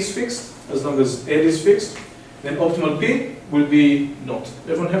k is fixed, as long as l is fixed, then optimal p will be naught.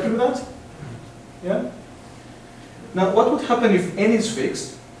 Everyone happy with that? Yeah? Now, what would happen if n is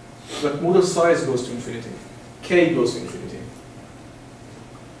fixed, but model size goes to infinity? K goes to infinity.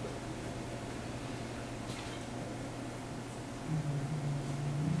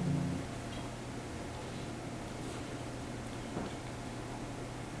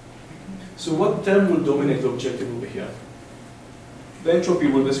 So what term will dominate the objective over here? The entropy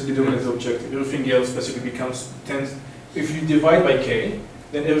will basically dominate the objective. Everything else basically becomes 10. If you divide by k,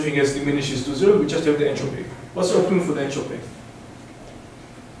 then everything else diminishes to 0. We just have the entropy. What's the optimum for the entropy?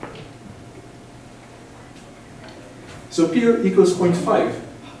 So P equals 0.5,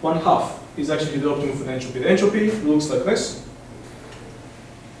 1/2 is actually the optimum for the entropy. The entropy looks like this,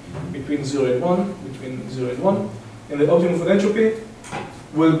 between 0 and 1, between 0 and 1, and the optimum for the entropy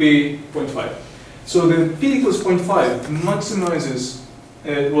will be 0.5. So the P equals 0.5 maximizes,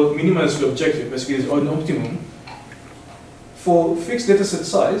 minimizes the objective, basically is an optimum for fixed dataset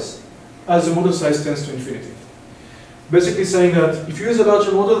size as the model size tends to infinity. Basically saying that if you use a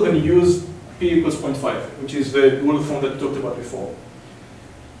larger model, then you use P equals 0.5, which is the rule of thumb that we talked about before.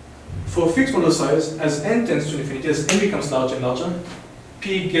 For fixed model size, as n tends to infinity, as n becomes larger and larger,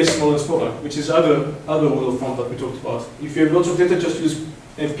 P gets smaller and smaller, which is other rule of thumb that we talked about. If you have lots of data, just use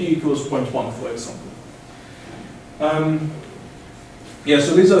P equals 0.1, for example. Yeah,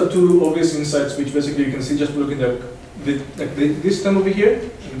 so these are two obvious insights which basically you can see just looking at this term over here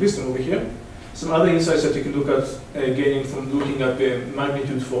and this term over here. Some other insights that you can look at gaining from looking at the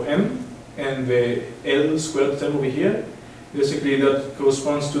magnitude for M and the L squared term over here. Basically that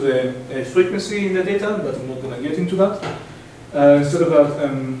corresponds to the frequency in the data, but I'm not going to get into that. Instead of that,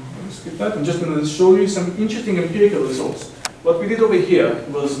 skip that, I'm just going to show you some interesting empirical results. What we did over here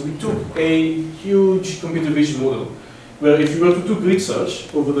was we took a huge computer vision model, where if you were to do grid search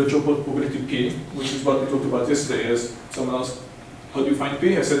over the dropout probability P, which is what we talked about yesterday, as someone asked, how do you find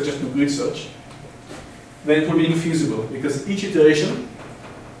P? I said just do grid search. Then it will be infeasible, because each iteration,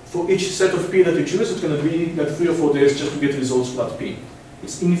 for each set of P that you choose, it's going to be like 3 or 4 days just to get results for that P.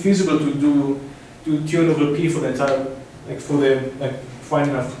 It's infeasible to tune over P for the entire, find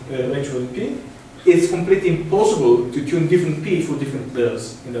enough range for the P. It's completely impossible to tune different P for different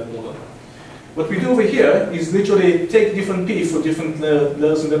layers in that model. What we do over here is literally take different P for different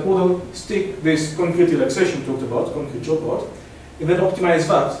layers in that model, stick this concrete relaxation we talked about, concrete dropout, and then optimize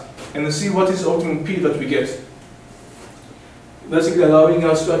that, and then see what is the optimum P that we get. Basically allowing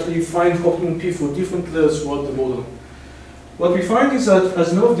us to actually find optimum P for different layers throughout the model. What we find is that as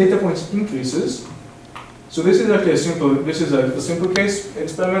the number of data points increases, so this is actually a simple case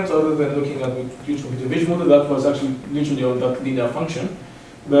experiment other than looking at the huge computer vision model that was actually literally on that linear function.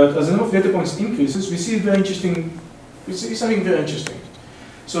 But as the number of data points increases, we see something very interesting.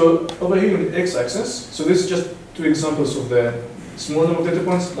 So over here on the x-axis, so this is just two examples of the small number of data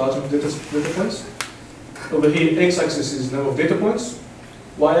points, large number of data points. Over here, x-axis is number of data points.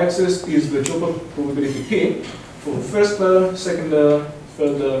 Y-axis is the dropout probability P for the first layer, second layer,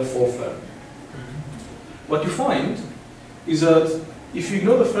 third layer, fourth layer. What you find is that if you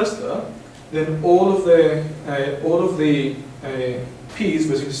ignore the first layer, then all of the P's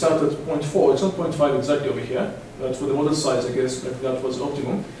basically start at 0.4. It's not 0.5 exactly over here, but for the model size, I guess that was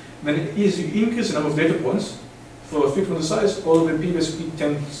optimum. Then as you increase the number of data points for a fixed model size, all of the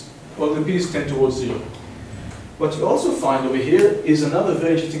P's tend towards 0. What you also find over here is another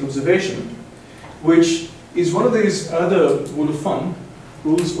very interesting observation, which is one of these other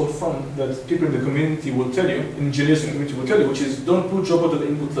rules of thumb that people in the community will tell you, engineers in the community will tell you, which is don't put dropout at the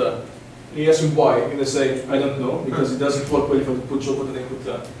input layer. And you ask me why, and they say, I don't know, because it doesn't work well if I put dropout at the input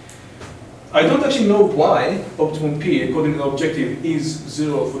layer. I don't actually know why optimum P, according to the objective, is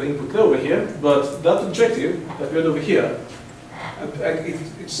 0 for the input layer over here, but that objective that we had over here,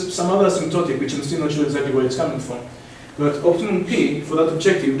 it's some other asymptotic, which I'm still not sure exactly where it's coming from. But optimum P for that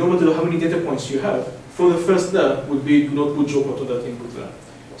objective, no matter how many data points you have, for the first layer would be do not put dropout to that input layer.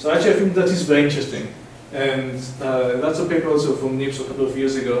 So actually I think that is very interesting. And that's a paper also from NIPS a couple of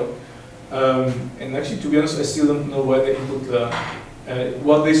years ago. And actually, to be honest, I still don't know why the input layer,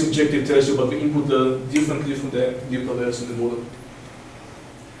 what this objective tells you about the input layer differently from the deeper layers in the model.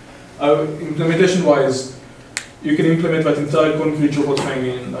 Implementation-wise, you can implement that entire concrete dropout thing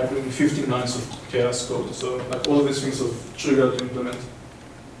in like 15 lines of chaos code. So like all of these things are trivial to implement.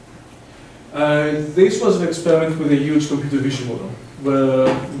 This was an experiment with a huge computer vision model where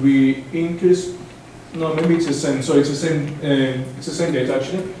we increase. No, maybe it's the same. Sorry, it's the same data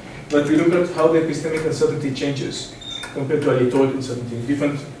actually. But we look at how the epistemic uncertainty changes compared to aleatoric uncertainty,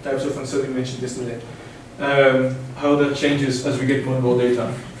 different types of uncertainty mentioned yesterday. How that changes as we get more and more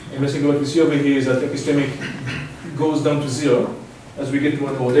data. And basically what we see over here is that epistemic goes down to 0 as we get more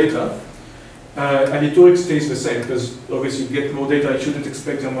and more data. Aleatoric stays the same, because obviously you get more data, you shouldn't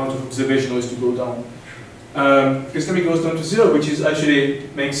expect the amount of observation noise to go down. Epistemic goes down to 0, which is actually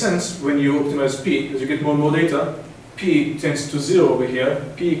makes sense when you optimize P. As you get more and more data, P tends to 0 over here.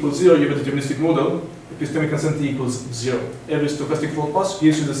 P equals 0, you have a deterministic model. Epistemic uncertainty equals 0. Every stochastic forward pass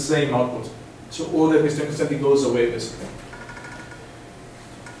gives you the same output. So all the epistemic uncertainty goes away, basically.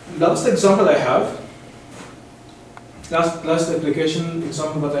 Last example I have, last application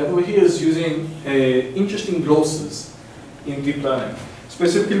example that I have over here is using interesting glosses in deep learning.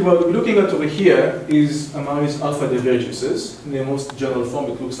 Specifically, what we're looking at over here is Amari's alpha divergences. In the most general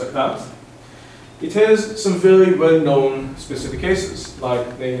form, it looks like that. It has some very well-known specific cases,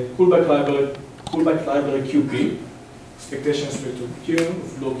 like the Kullback library QP, expectation is equal to Q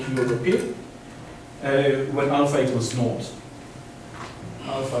of log Q over P, when alpha equals naught.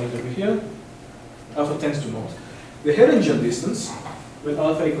 Alpha is over here, alpha tends to naught. The Herringen distance, when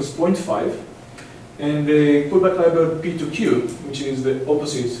alpha equals 0.5, and the Kullback library P to Q, which is the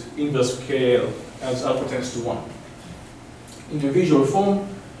opposite inverse KL, as alpha tends to 1. In the visual form,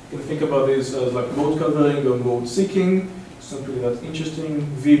 you can think about this as like mode covering or mode seeking. It's not really that interesting.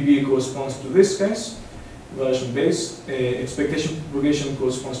 VB corresponds to this case, variation base. Expectation propagation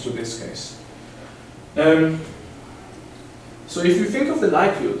corresponds to this case. So if you think of the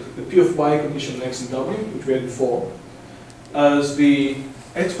likelihood, the P of y condition x and w, which we had before, as the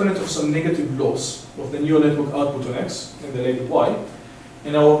exponent of some negative loss of the neural network output on x in the label y,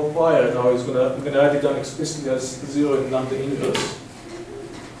 and our y now is we're gonna write it down explicitly as 0 in lambda inverse.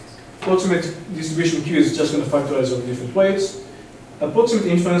 Approximate distribution Q is just going to factorize over different weights. Approximate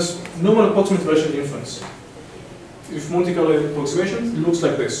inference, normal approximate version inference. If Monte Carlo approximation looks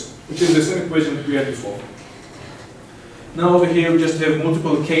like this, which is the same equation that we had before. Now over here we just have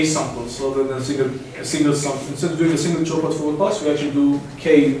multiple K samples rather than a single sample. Instead of doing a single dropout forward pass, we actually do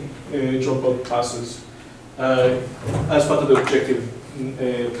K dropout passes as part of the objective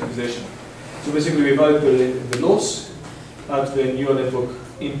optimization. So basically we evaluate the loss at the neural network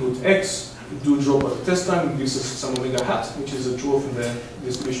input x, do drop at the test time, it gives us some omega hat, which is a draw from the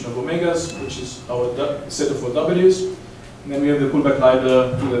distribution of omegas, which is our set of our w's. And then we have the Kullback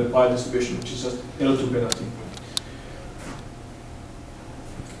library to the pi distribution, which is just L2 penalty.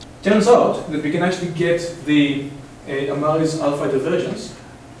 Turns out that we can actually get the Amari's alpha divergence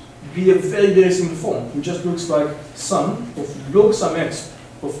be a very, very simple form. It just looks like sum of log sum x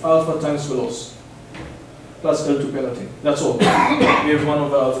of alpha times the loss plus L2 penalty. That's all. We have 1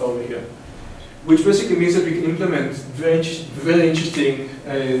 over alpha over here. Which basically means that we can implement very interesting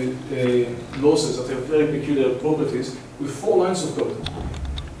losses that have very peculiar properties with 4 lines of code.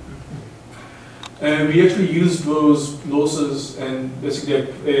 we actually used those losses and basically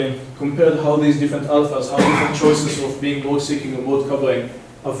compared how these different alphas, how different choices of being mode seeking or mode covering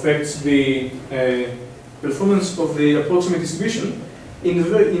affects the performance of the approximate distribution in a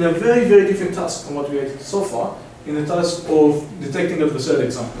very, very different task from what we had so far, in the task of detecting adversarial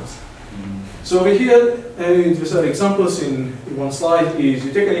examples. So over here, adversarial examples in one slide is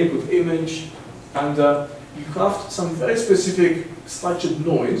you take an input image and you craft some very specific structured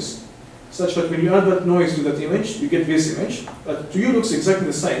noise, such that when you add that noise to that image, you get this image that to you looks exactly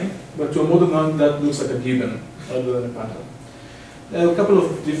the same, but to a model one that looks like a gibbon rather than a pattern. There are a couple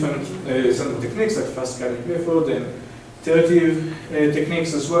of different standard techniques like fast scattering method and iterative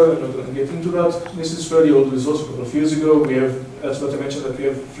techniques as well. I'm not going to get into that. This is fairly old results a couple of years ago. We have, as what I mentioned, that we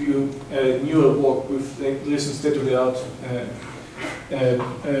have a few newer work with recent state-of-the-art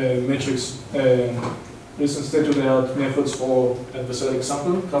metrics, recent state-of-the-art methods for adversarial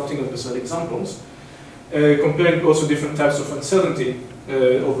example, crafting adversarial examples, comparing also different types of uncertainty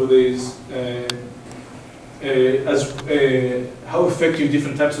over these, how effective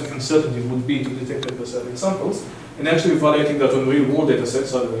different types of uncertainty would be to detect adversarial examples, and actually validating that on real-world data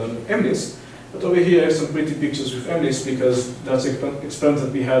sets rather than MNIST. But over here I have some pretty pictures with MNIST because that's the experiment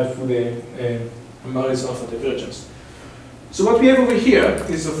that we had for the Maris alpha divergence. So what we have over here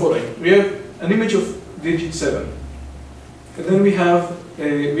is the following. We have an image of digit 7. And then we have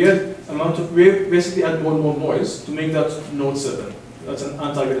we basically add more and more noise to make that node 7. That's an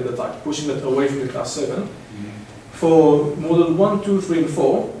untargeted attack, pushing that away from the class 7. For model 1, 2, 3, and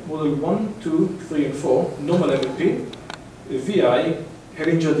 4, model 1, 2, 3, and 4, normal MLP, VI,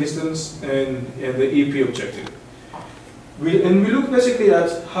 Hellinger distance, and the EP objective. We look basically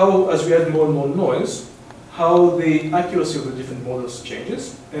at how, as we add more and more noise, how the accuracy of the different models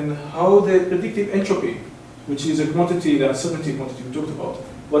changes, and how the predictive entropy, which is a quantity, the uncertainty quantity we talked about,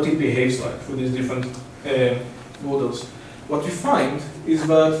 what it behaves like for these different models. What we find is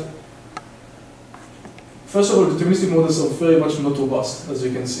that, first of all, deterministic models are very much not robust, as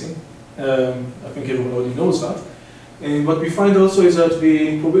you can see. I think everyone already knows that. And what we find also is that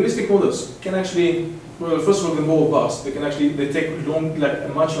the probabilistic models can actually, well, first of all, they're more robust. They can actually, they take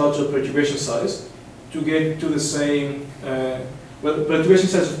a much larger perturbation size to get to the same, well, the perturbation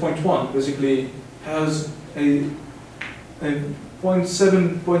size of 0.1 basically has a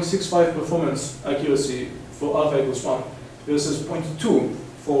 0.65 performance accuracy for alpha equals 1 versus 0.2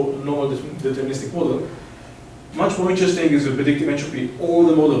 for normal deterministic model. Much more interesting is the predictive entropy. All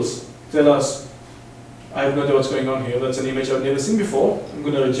the models tell us, I have no idea what's going on here. That's an image I've never seen before. I'm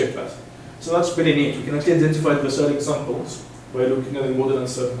going to reject that. So that's pretty neat. We can actually identify adversarial examples by looking at the model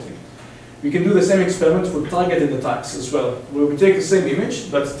uncertainty. We can do the same experiment for targeted attacks as well, where we take the same image,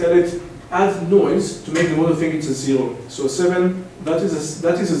 but tell it, add noise to make the model think it's a 0. So 7, that is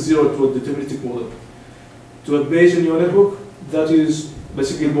a 0 to a deterministic model. To a Bayesian neural network, that is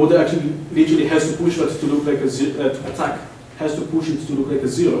basically the model actually literally has to push that to look like a 0, attack has to push it to look like a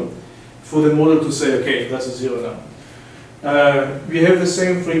 0 for the model to say, okay, that's a 0 now. We have the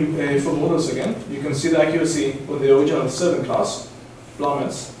same for models again. You can see the accuracy on the original 7 class,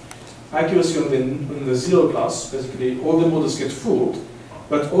 plummets. Accuracy on the 0 class, basically all the models get fooled,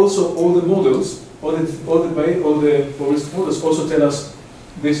 but also all the models, all the probabilistic models also tell us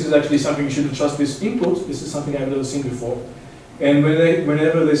this is actually something you shouldn't trust this input, this is something I've never seen before. And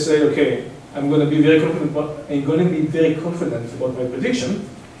whenever they say, okay, I'm going to be very confident about my prediction,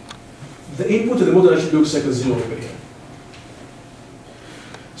 the input to the model actually looks like a 0 over here.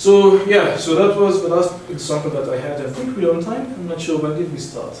 So yeah, so that was the last example that I had. I think we're on time. I'm not sure when did we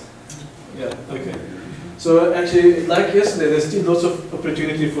start. Yeah, okay. So actually, like yesterday, there's still lots of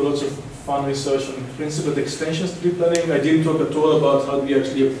opportunity for lots of fun research on principled extensions to deep learning. I didn't talk at all about how we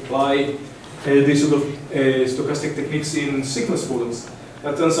actually apply these sort of stochastic techniques in sequence models.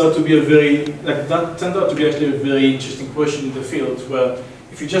 That turns out to be actually a very interesting question in the field, where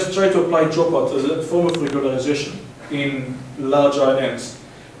if you just try to apply dropout as a form of regularization in large RNNs,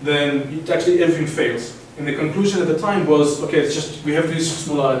 then everything fails. And the conclusion at the time was, okay, it's just, we have to use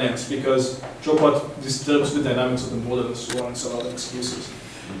small RNNs because dropout disturbs the dynamics of the model and so on and some other excuses.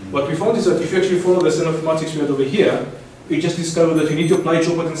 What we found is that if you actually follow the set of mathematics we had over here, we just discovered that you need to apply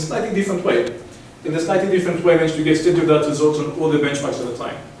dropout in a slightly different way. In a slightly different way means to get state-of-the-art results on all the benchmarks at the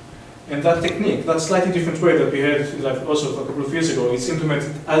time. And that technique, that slightly different way that we had also a couple of years ago, it's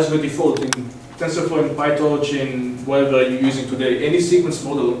implemented as the default in TensorFlow and PyTorch and whatever you're using today. Any sequence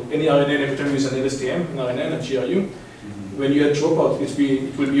model, any RNN, every time you use an LSTM, an RNN, a GRU, when you add dropout,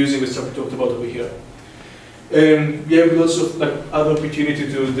 it will be using the stuff we talked about over here. We have lots of other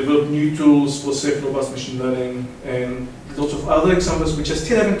opportunity to develop new tools for safe, robust machine learning, and lots of other examples which I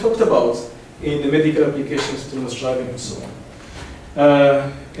still haven't talked about in the medical applications, autonomous driving, and so on.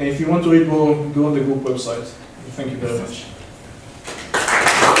 And if you want to read more, go on the group website. Thank you very much.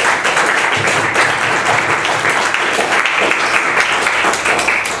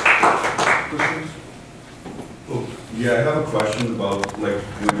 Yeah, I have a question about, like,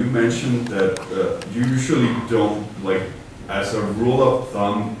 when you mentioned that you usually don't, like, as a rule of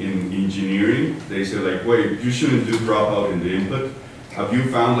thumb in engineering, they say, like, wait, you shouldn't do dropout in the input. Have you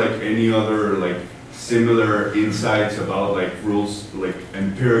found, like, any other, like, similar insights about, like, rules, like,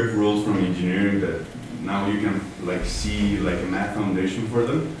 empiric rules from engineering that now you can, like, see, like, a math foundation for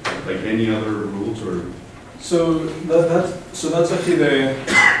them? Like, any other rules or? So that's actually the,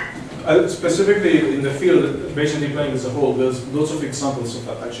 specifically in the field of Bayesian deep learning as a whole, there's lots of examples of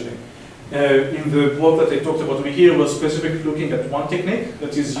that actually. In the work that I talked about over here was specifically looking at one technique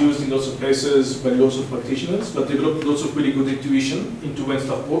that is used in lots of places by lots of practitioners, but developed lots of really good intuition into when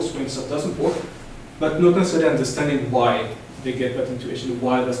stuff works, when stuff doesn't work, but not necessarily understanding why they get that intuition,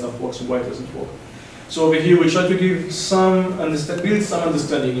 why that stuff works and why it doesn't work. So over here we try to give build some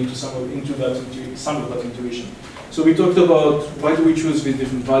understanding into some of that intuition. So we talked about why do we choose these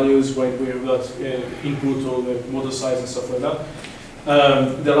different values, why do we have that input or the model size and stuff like that.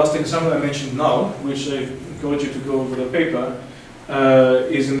 The last example I mentioned now, which I encourage you to go over the paper,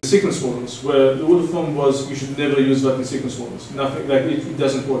 is in the sequence models, where the rule of thumb was you should never use that in sequence models. Nothing, like it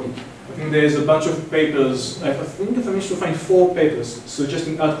doesn't work. I think there's a bunch of papers, I think I managed to find 4 papers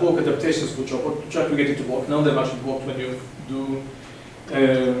suggesting ad hoc adaptations for Chopper to try to get it to work. None of them actually worked when you do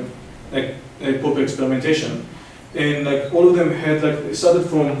like a proper experimentation. And like all of them had like, it started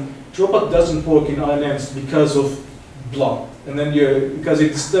from dropout doesn't work in RNNs because of blah. And then because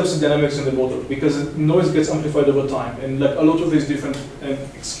it disturbs the dynamics in the model, because noise gets amplified over time, and like a lot of these different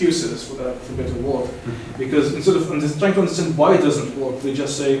excuses for that, for better word. Because instead of trying to understand why it doesn't work, they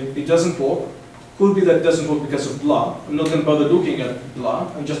just say it doesn't work. Could be that it doesn't work because of blah. I'm not going to bother looking at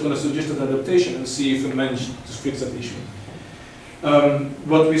blah. I'm just going to suggest an adaptation and see if we manage to fix that issue.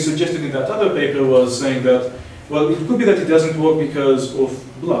 What we suggested in that other paper was saying that, well, it could be that it doesn't work because of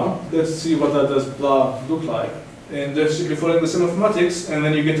blah. Let's see what that does blah look like. And they're simply following the same mathematics, and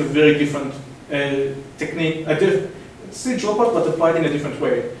then you get a very different technique. Say dropout, but applied in a different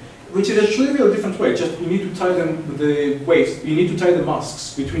way, which is a trivial different way. Just you need to tie them the weight. You need to tie the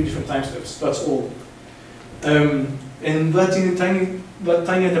masks between different time steps. That's all. And that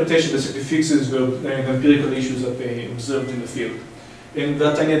tiny adaptation basically fixes the empirical issues that they observed in the field. And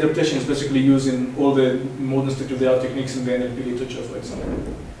that tiny adaptation is basically used in all the modern state-of-the-art techniques in the NLP literature, for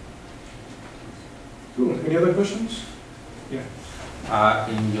example. Cool. Any other questions? Yeah.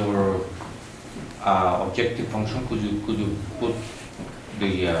 In your objective function, could you put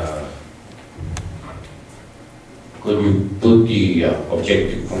the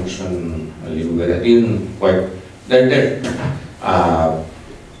objective function a little bit? I didn't quite there.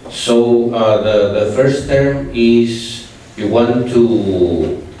 So the first term is you want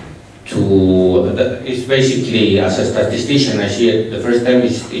to it's basically, as a statistician, I see it. The first term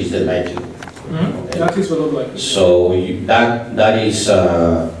is the likelihood. Okay. That is what I would like. So that is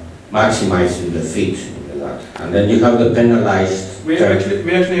maximizing the fit, and then you have the penalized. We actually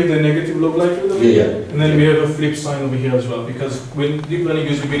have the negative log likelihood over here, and then we have a flip sign over here as well, because when deep learning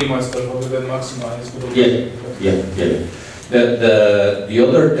usually minimize that rather than maximize. The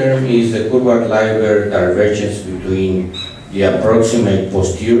other term is the Kurbach-Leiber divergence between the approximate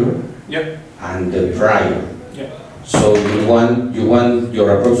posterior and the prior. So you want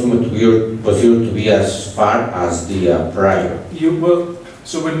your approximate posterior to be as far as the prior.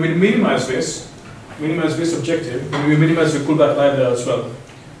 So when we minimize this objective, we minimize the Kurbach-Leiber as well.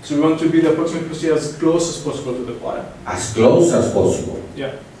 So we want to be the approximate posterior as close as possible to the prior. As close as possible.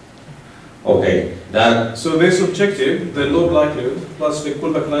 Yeah. Okay. So this objective, the log likelihood plus the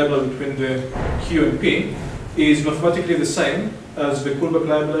Kurbach-Leiber between the Q and P, is mathematically the same as the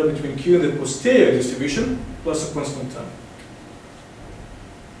Kurbach-Leiber between Q and the posterior distribution plus a constant term.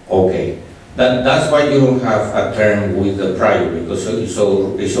 Okay. That's why you don't have a term with the prior, because it's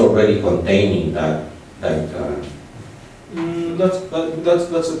already containing that. That's a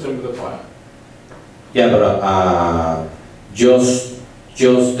term with the prior. Yeah, but just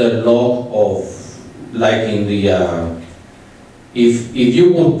the log of, like in the if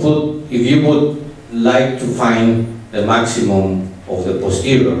you would like to find the maximum of the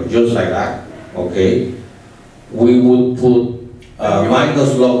posterior, just like that, okay, we would put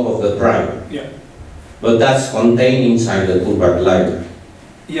minus log of the prior. Yeah. But that's contained inside the Kurbach-Leiber.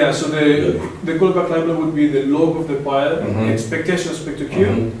 Yeah, so the Kurbach-Leiber would be the log of the prior, expectation with respect to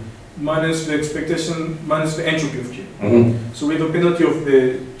Q. minus the expectation minus the entropy of Q. Mm-hmm. So we have a penalty of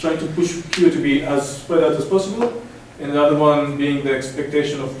trying to push Q to be as spread out as possible, and the other one being the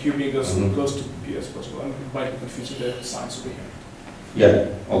expectation of Q being as close to P as possible. I'm might be confusing the signs over here. Yeah,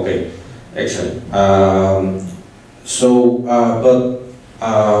 okay, excellent.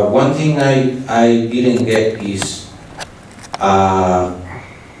 One thing I didn't get is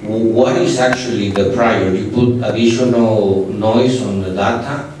what is actually the prior? You put additional noise on the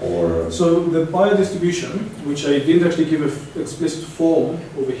data, or? So the prior distribution, which I didn't actually give an explicit form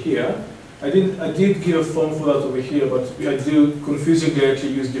over here, I did give a form for that over here, but I do confusingly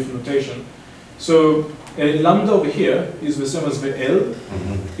actually use different notation. So lambda over here is the same as the L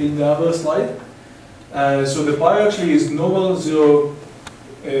in the other slide. So the pi actually is normal 0,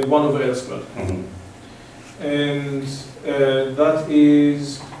 1 over L squared. And that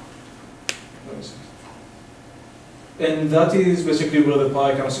is basically where the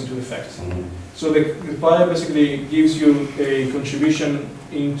pi comes into effect. So the pi basically gives you a contribution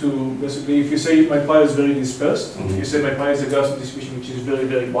into, basically, if you say my pi is very dispersed, if you say my pi is a Gaussian distribution which is very,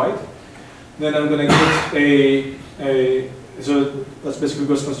 very wide, then I'm going to get so that's basically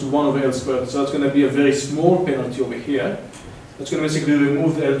corresponds to 1 over L squared. So that's going to be a very small penalty over here. That's going to basically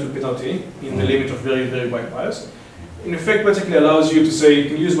remove the L2 penalty in the limit of very, very wide bias. In effect, basically allows you to say you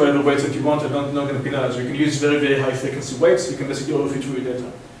can use whatever weights that you want. I'm not going to penalize you. You can use very, very high frequency weights. You can basically overfit through your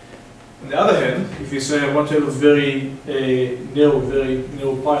data. On the other hand, if you say I want to have a very narrow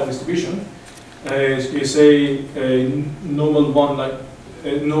pi distribution, you say a normal one like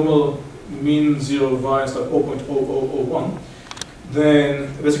a normal mean zero variance like 0.0001, then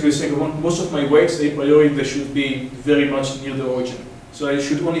basically saying I want most of my weights a priori they should be very much near the origin. So I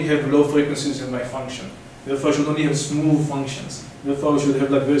should only have low frequencies in my function. Therefore I should only have smooth functions. Therefore I should have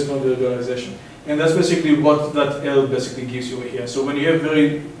like very strong regularization. And that's basically what that L basically gives you over here. So when you have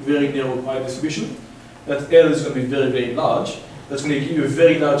very, very narrow pi distribution, that L is going to be very, very large. That's going to give you a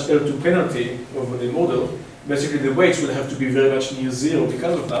very large L2 penalty over the model. Basically the weights will have to be very much near zero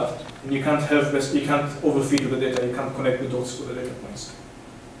because of that. And you can't have, you can't overfit the data, you can't connect the dots to the data points.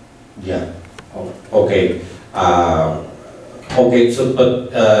 Yeah, okay. Okay, so,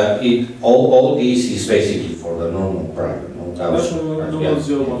 but all this is basically for the normal prior, no? That's normal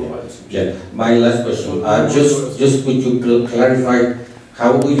 0, 1, 5. Yeah, my last question, just could you clarify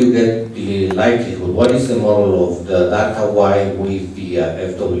how will you get the likelihood? What is the model of the data Y with the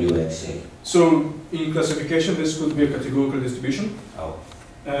FWXA? So in classification, this could be a categorical distribution,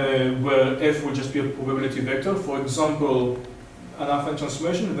 where F will just be a probability vector. For example, an affine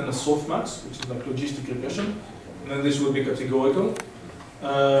transformation and then a softmax, which is like logistic regression. And then this will be categorical.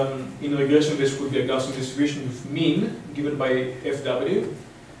 In regression, this could be a Gaussian distribution with mean given by FW.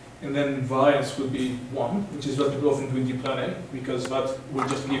 And then variance would be 1, which is what people often do in deep learning, because that will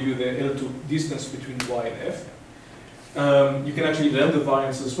just give you the L2 distance between Y and F. You can actually learn the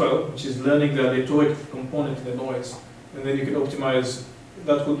variance as well, which is learning the aleatoric component in the noise. And then you can optimize,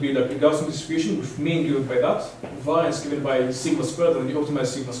 that would be like a Gaussian distribution with mean given by that, variance given by sigma squared, and you optimize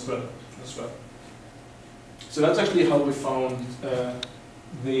sigma squared as well. So that's actually how we found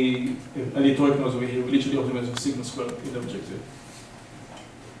the aleatoric noise over here. We literally optimized for sigma squared in the objective.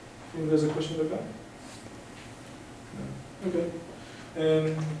 If there's a question like that? No. Okay.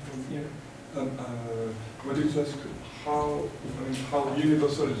 Yeah. I wanted to ask how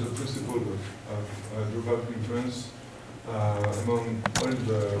universal is the principle of Duval influence among all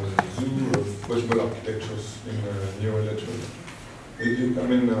the zoo of possible architectures in neural network? I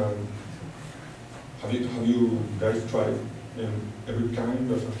mean, have you guys tried in every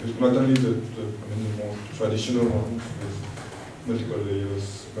kind of architecture? Not only the more traditional ones with multiple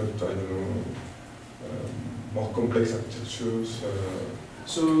layers, but I don't know, more complex architectures.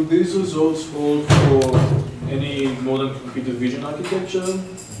 So these results hold for any modern computer vision architecture,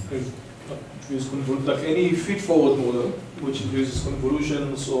 like any feed-forward model, which uses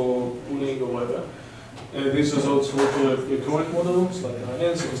convolutions or pooling or whatever. These results hold for recurrent models like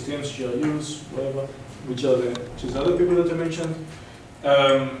RNNs, STMs, GRUs, whatever, which is other people that I mentioned.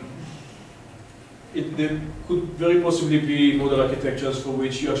 There could very possibly be model architectures for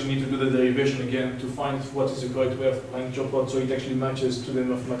which you actually need to do the derivation again to find what is the correct way of applying dropout so it actually matches to the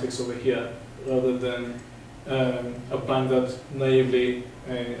mathematics over here, rather than applying that naively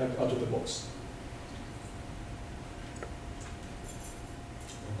out of the box.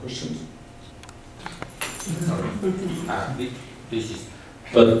 Questions?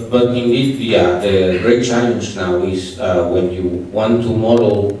 But indeed, yeah, the great challenge now is when you want to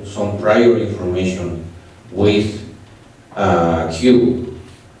model some prior information with Q,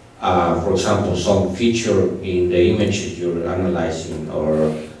 for example, some feature in the images you're analyzing,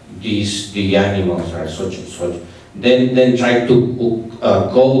 or the animals are such and such. Then try to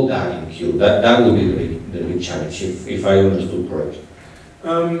code that in Q. That would be the big challenge, if I understood correctly.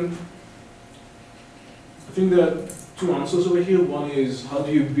 I think there are two answers over here. One is, how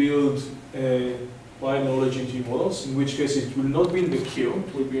do you build wide knowledge into your models, in which case it will not be in the Q,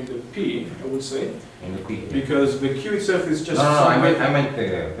 it will be in the P, I would say. In the P. Because the Q itself is just... No, I meant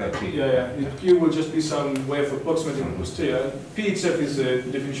the P. Yeah. The Q will just be some way of approximating posterior. P itself is the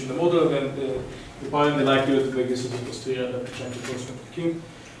definition of the model, and defining the likelihood that the guess is posterior that we're trying to approximate the Q.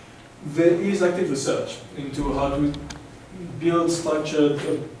 There is active research into how to build structured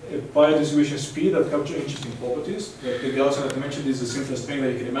biodistribution speed that capture interesting properties. The Gaussian that I mentioned is the simplest thing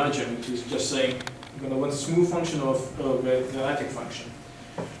that you can imagine, which is just saying, I'm going to want a smooth function of a analytic function.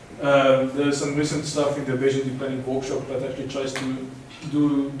 There's some recent stuff in the Bayesian deep learning workshop that actually tries to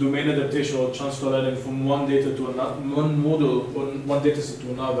do domain adaptation or transfer learning from one data to another, one model, one data set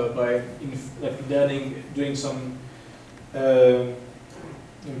to another by learning, doing some, I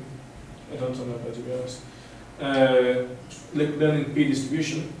don't know how to be honest, like learning P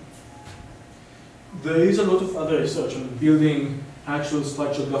distribution. There is a lot of other research on building actual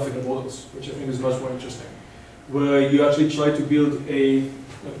structured graphical models, which I think is much more interesting, where you actually try to build a,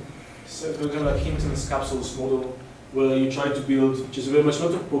 for example, like Hinton's capsules model, where you try to build, which is very much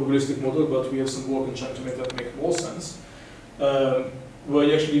not a probabilistic model, but we have some work in trying to make that make more sense, where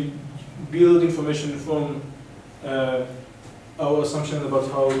you actually build information from our assumption about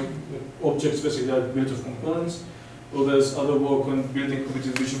how objects basically are built of components. Or there's other work on building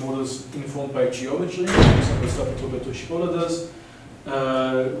computer vision models informed by geometry, some of the stuff that Roberto Schipola does,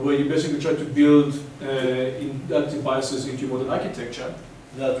 where you basically try to build inductive biases into your model architecture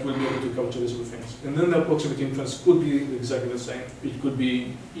that will be able to capture these things. And then the approximate inference could be exactly the same. It could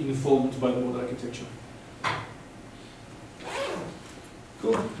be informed by the model architecture.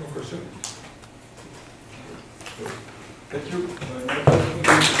 Cool. No question. Thank you.